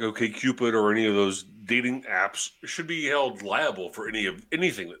service like OkCupid or any of those dating apps should be held liable for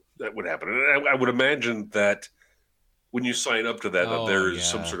anything that would happen. And I would imagine that when you sign up to that, there is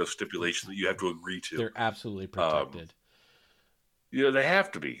some sort of stipulation that you have to agree to. They're absolutely protected. They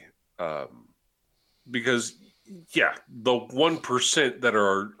have to be. Because, the 1% that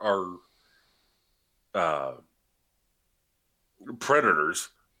are predators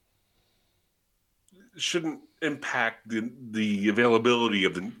shouldn't impact the availability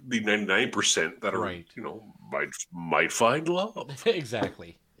of the 99% that are might find love.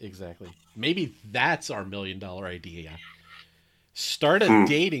 Exactly. Maybe that's our $1 million idea. Start a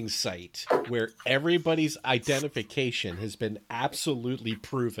dating site where everybody's identification has been absolutely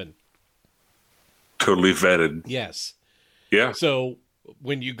proven. Totally vetted. Yes. Yeah. So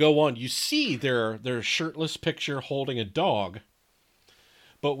when you go on, you see their shirtless picture holding a dog.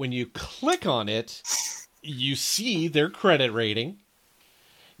 But when you click on it, you see their credit rating.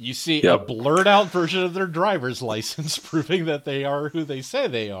 You see a blurred out version of their driver's license proving that they are who they say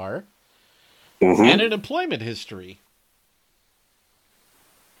they are. Mm-hmm. And an employment history.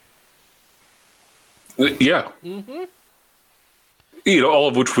 Yeah. Mm-hmm. All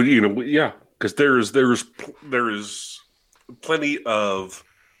of which would, because there is plenty of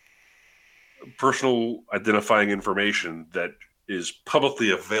personal identifying information that is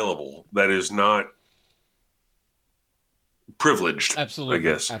publicly available that is not privileged. Absolutely. I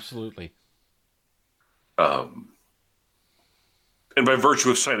guess. Absolutely. And by virtue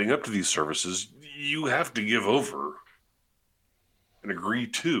of signing up to these services, you have to give over and agree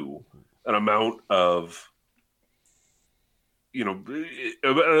to an amount of an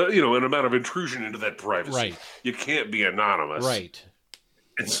amount of intrusion into that privacy. Right. You can't be anonymous. Right.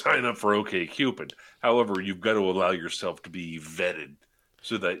 And sign up for OkCupid. However, you've got to allow yourself to be vetted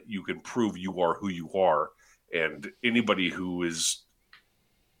so that you can prove you are who you are. And anybody who is,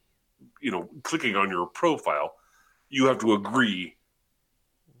 clicking on your profile, you have to agree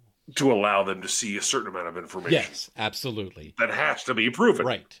to allow them to see a certain amount of information. Yes, absolutely. That has to be proven.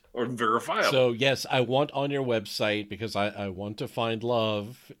 Right. Or verifiable. So, yes, I want on your website, because I want to find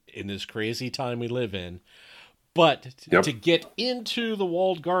love in this crazy time we live in. But to get into the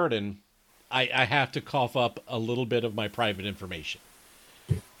walled garden, I have to cough up a little bit of my private information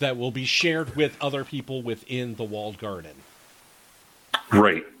that will be shared with other people within the walled garden.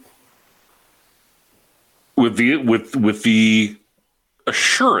 Right. With the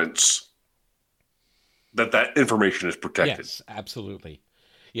assurance that information is protected. Yes, absolutely.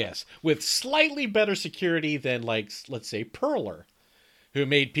 Yes, with slightly better security than, like, let's say, Perler, who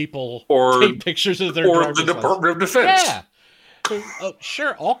made people take pictures of their driver's license. Or the Department of Defense. Yeah.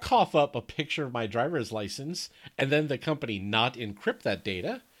 Sure, I'll cough up a picture of my driver's license and then the company not encrypt that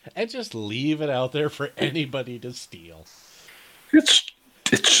data and just leave it out there for anybody to steal. It's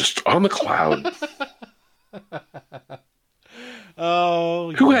just on the cloud.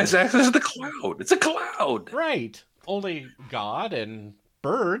 Oh, who has access to the cloud? It's a cloud, right? Only God and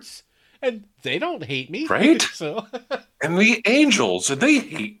birds, and they don't hate me, right? So, and the angels, and they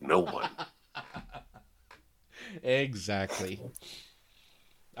hate no one. Exactly.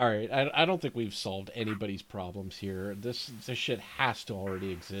 All right, I don't think we've solved anybody's problems here. This shit has to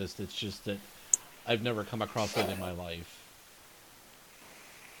already exist. It's just that I've never come across it in my life.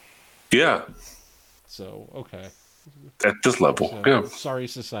 Yeah. So, okay. At this level, so, yeah. Sorry,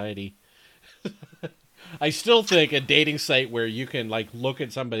 society. I still think a dating site where you can, like, look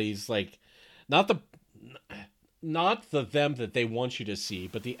at somebody's, like, not the them that they want you to see,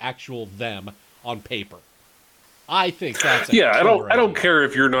 but the actual them on paper. I think that's a I don't care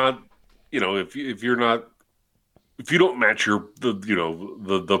if you're not, if you don't match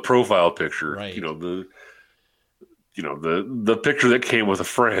the profile picture, right. the picture that came with a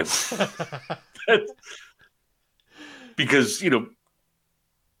friend. Because,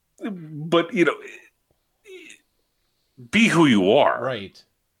 be who you are. Right.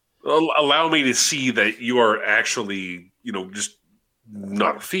 Allow me to see that you are actually, just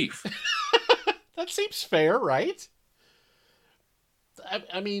not a thief. That seems fair, right?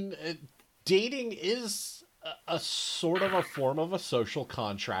 I mean, dating is a sort of a form of a social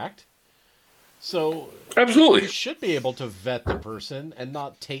contract. So absolutely, you should be able to vet the person and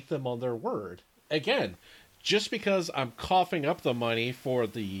not take them on their word. Again, just because I'm coughing up the money for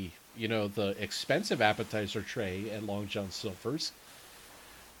the expensive appetizer tray at Long John Silver's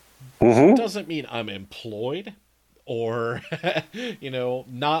doesn't mean I'm employed or,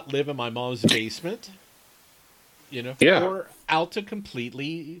 not live in my mom's basement, or out to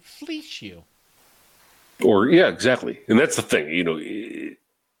completely fleece you. Or, exactly. And that's the thing,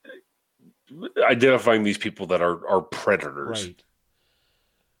 identifying these people that are predators. Right.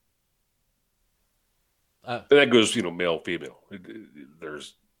 And that goes, male, female.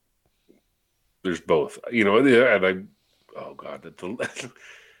 There's both, and oh God,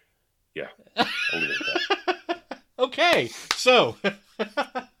 yeah. I'll leave it at that. Okay, so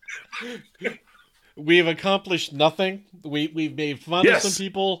we've accomplished nothing. We've made fun of some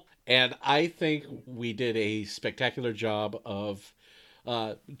people, and I think we did a spectacular job of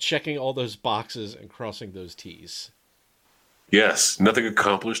checking all those boxes and crossing those T's. Yes, nothing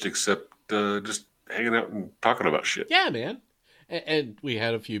accomplished except just hanging out and talking about shit. Yeah, man. And we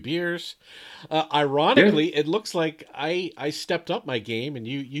had a few beers. Ironically, it looks like I stepped up my game and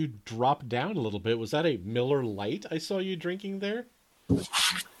you dropped down a little bit. Was that a Miller Lite I saw you drinking there?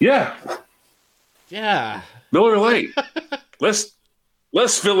 Yeah. Yeah. Miller Lite. less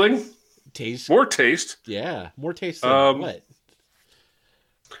filling. Taste. More taste. Yeah. More taste than what?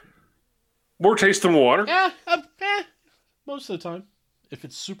 More taste than water. Yeah. Most of the time. If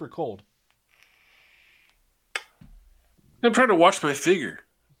it's super cold. I'm trying to watch my figure.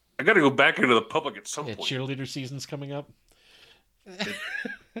 I got to go back into the public at some point. Cheerleader season's coming up. If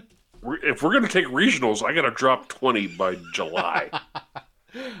we're going to take regionals, I got to drop 20 by July.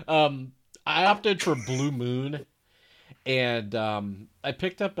 I opted for Blue Moon, and I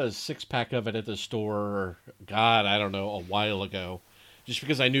picked up a 6-pack of it at the store, God, I don't know, a while ago, just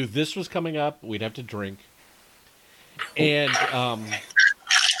because I knew this was coming up, we'd have to drink. And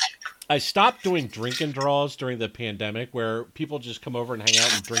I stopped doing drink and draws during the pandemic where people just come over and hang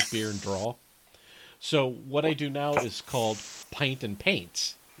out and drink beer and draw. So what I do now is called Pint and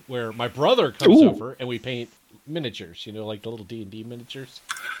Paints, where my brother comes over and we paint miniatures, like the little D&D miniatures.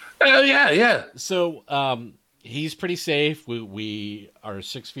 Oh, yeah. So he's pretty safe. We are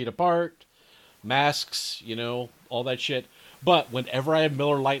 6 feet apart, masks, all that shit. But whenever I have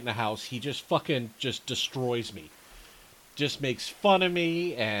Miller Lite in the house, he just fucking just destroys me. Just makes fun of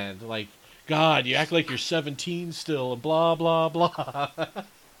me and like, God, you act like you're 17 still and blah, blah, blah.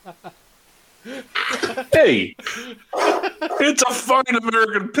 Hey, it's a fine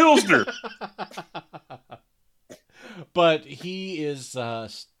American Pilsner. But he is, he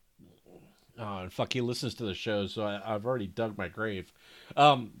listens to the show, so I've already dug my grave.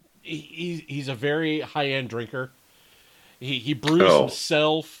 He's a very high-end drinker. He brews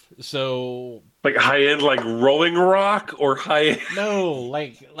himself, so... Like high-end, like Rolling Rock, or high-end... No,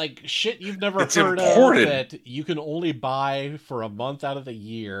 like shit you've never it's heard imported. of that you can only buy for a month out of the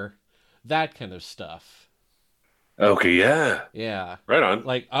year. that kind of stuff. Okay, yeah. Yeah. Right on.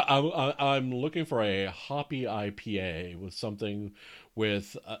 Like I'm looking for a hoppy IPA with something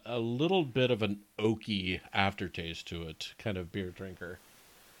with a little bit of an oaky aftertaste to it, kind of beer drinker.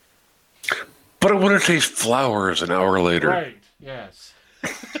 But I want to taste flowers an hour later. Right. Yes.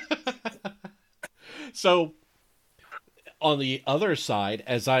 So on the other side,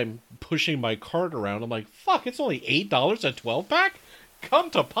 as I'm pushing my cart around, I'm like, fuck, it's only $8 a 12-pack? Come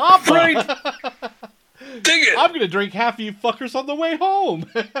to Papa! Right! Dig it! I'm going to drink half of you fuckers on the way home.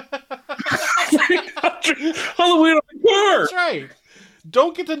 On the way to the car! That's right.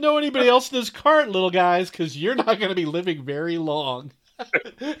 Don't get to know anybody else in this cart, little guys, because you're not going to be living very long.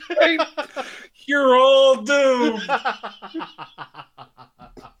 Right? You're all doomed!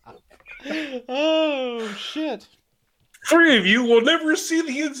 Oh, shit. 3 of you will never see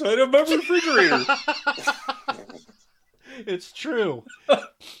the inside of my refrigerator. It's true.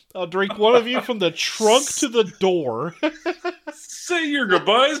 I'll drink one of you from the trunk to the door. Say your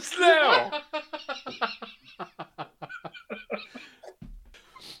goodbyes now.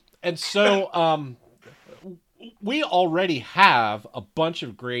 And so, we already have a bunch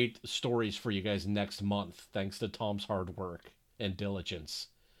of great stories for you guys next month, thanks to Tom's hard work and diligence.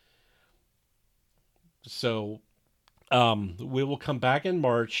 So, we will come back in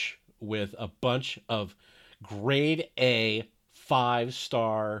March with a bunch of grade A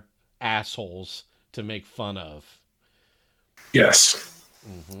 5-star assholes to make fun of. Yes.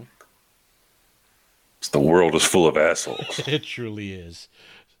 Mm-hmm. The world is full of assholes. It truly is.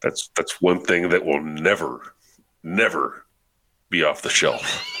 That's one thing that will never be off the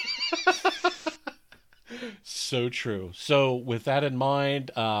shelf. So true. So with that in mind,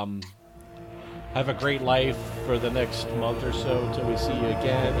 have a great life for the next month or so until we see you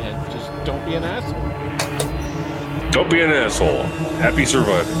again, and just don't be an asshole. Don't be an asshole. Happy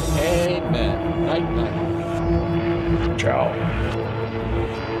surviving. Amen. Night, night. Ciao.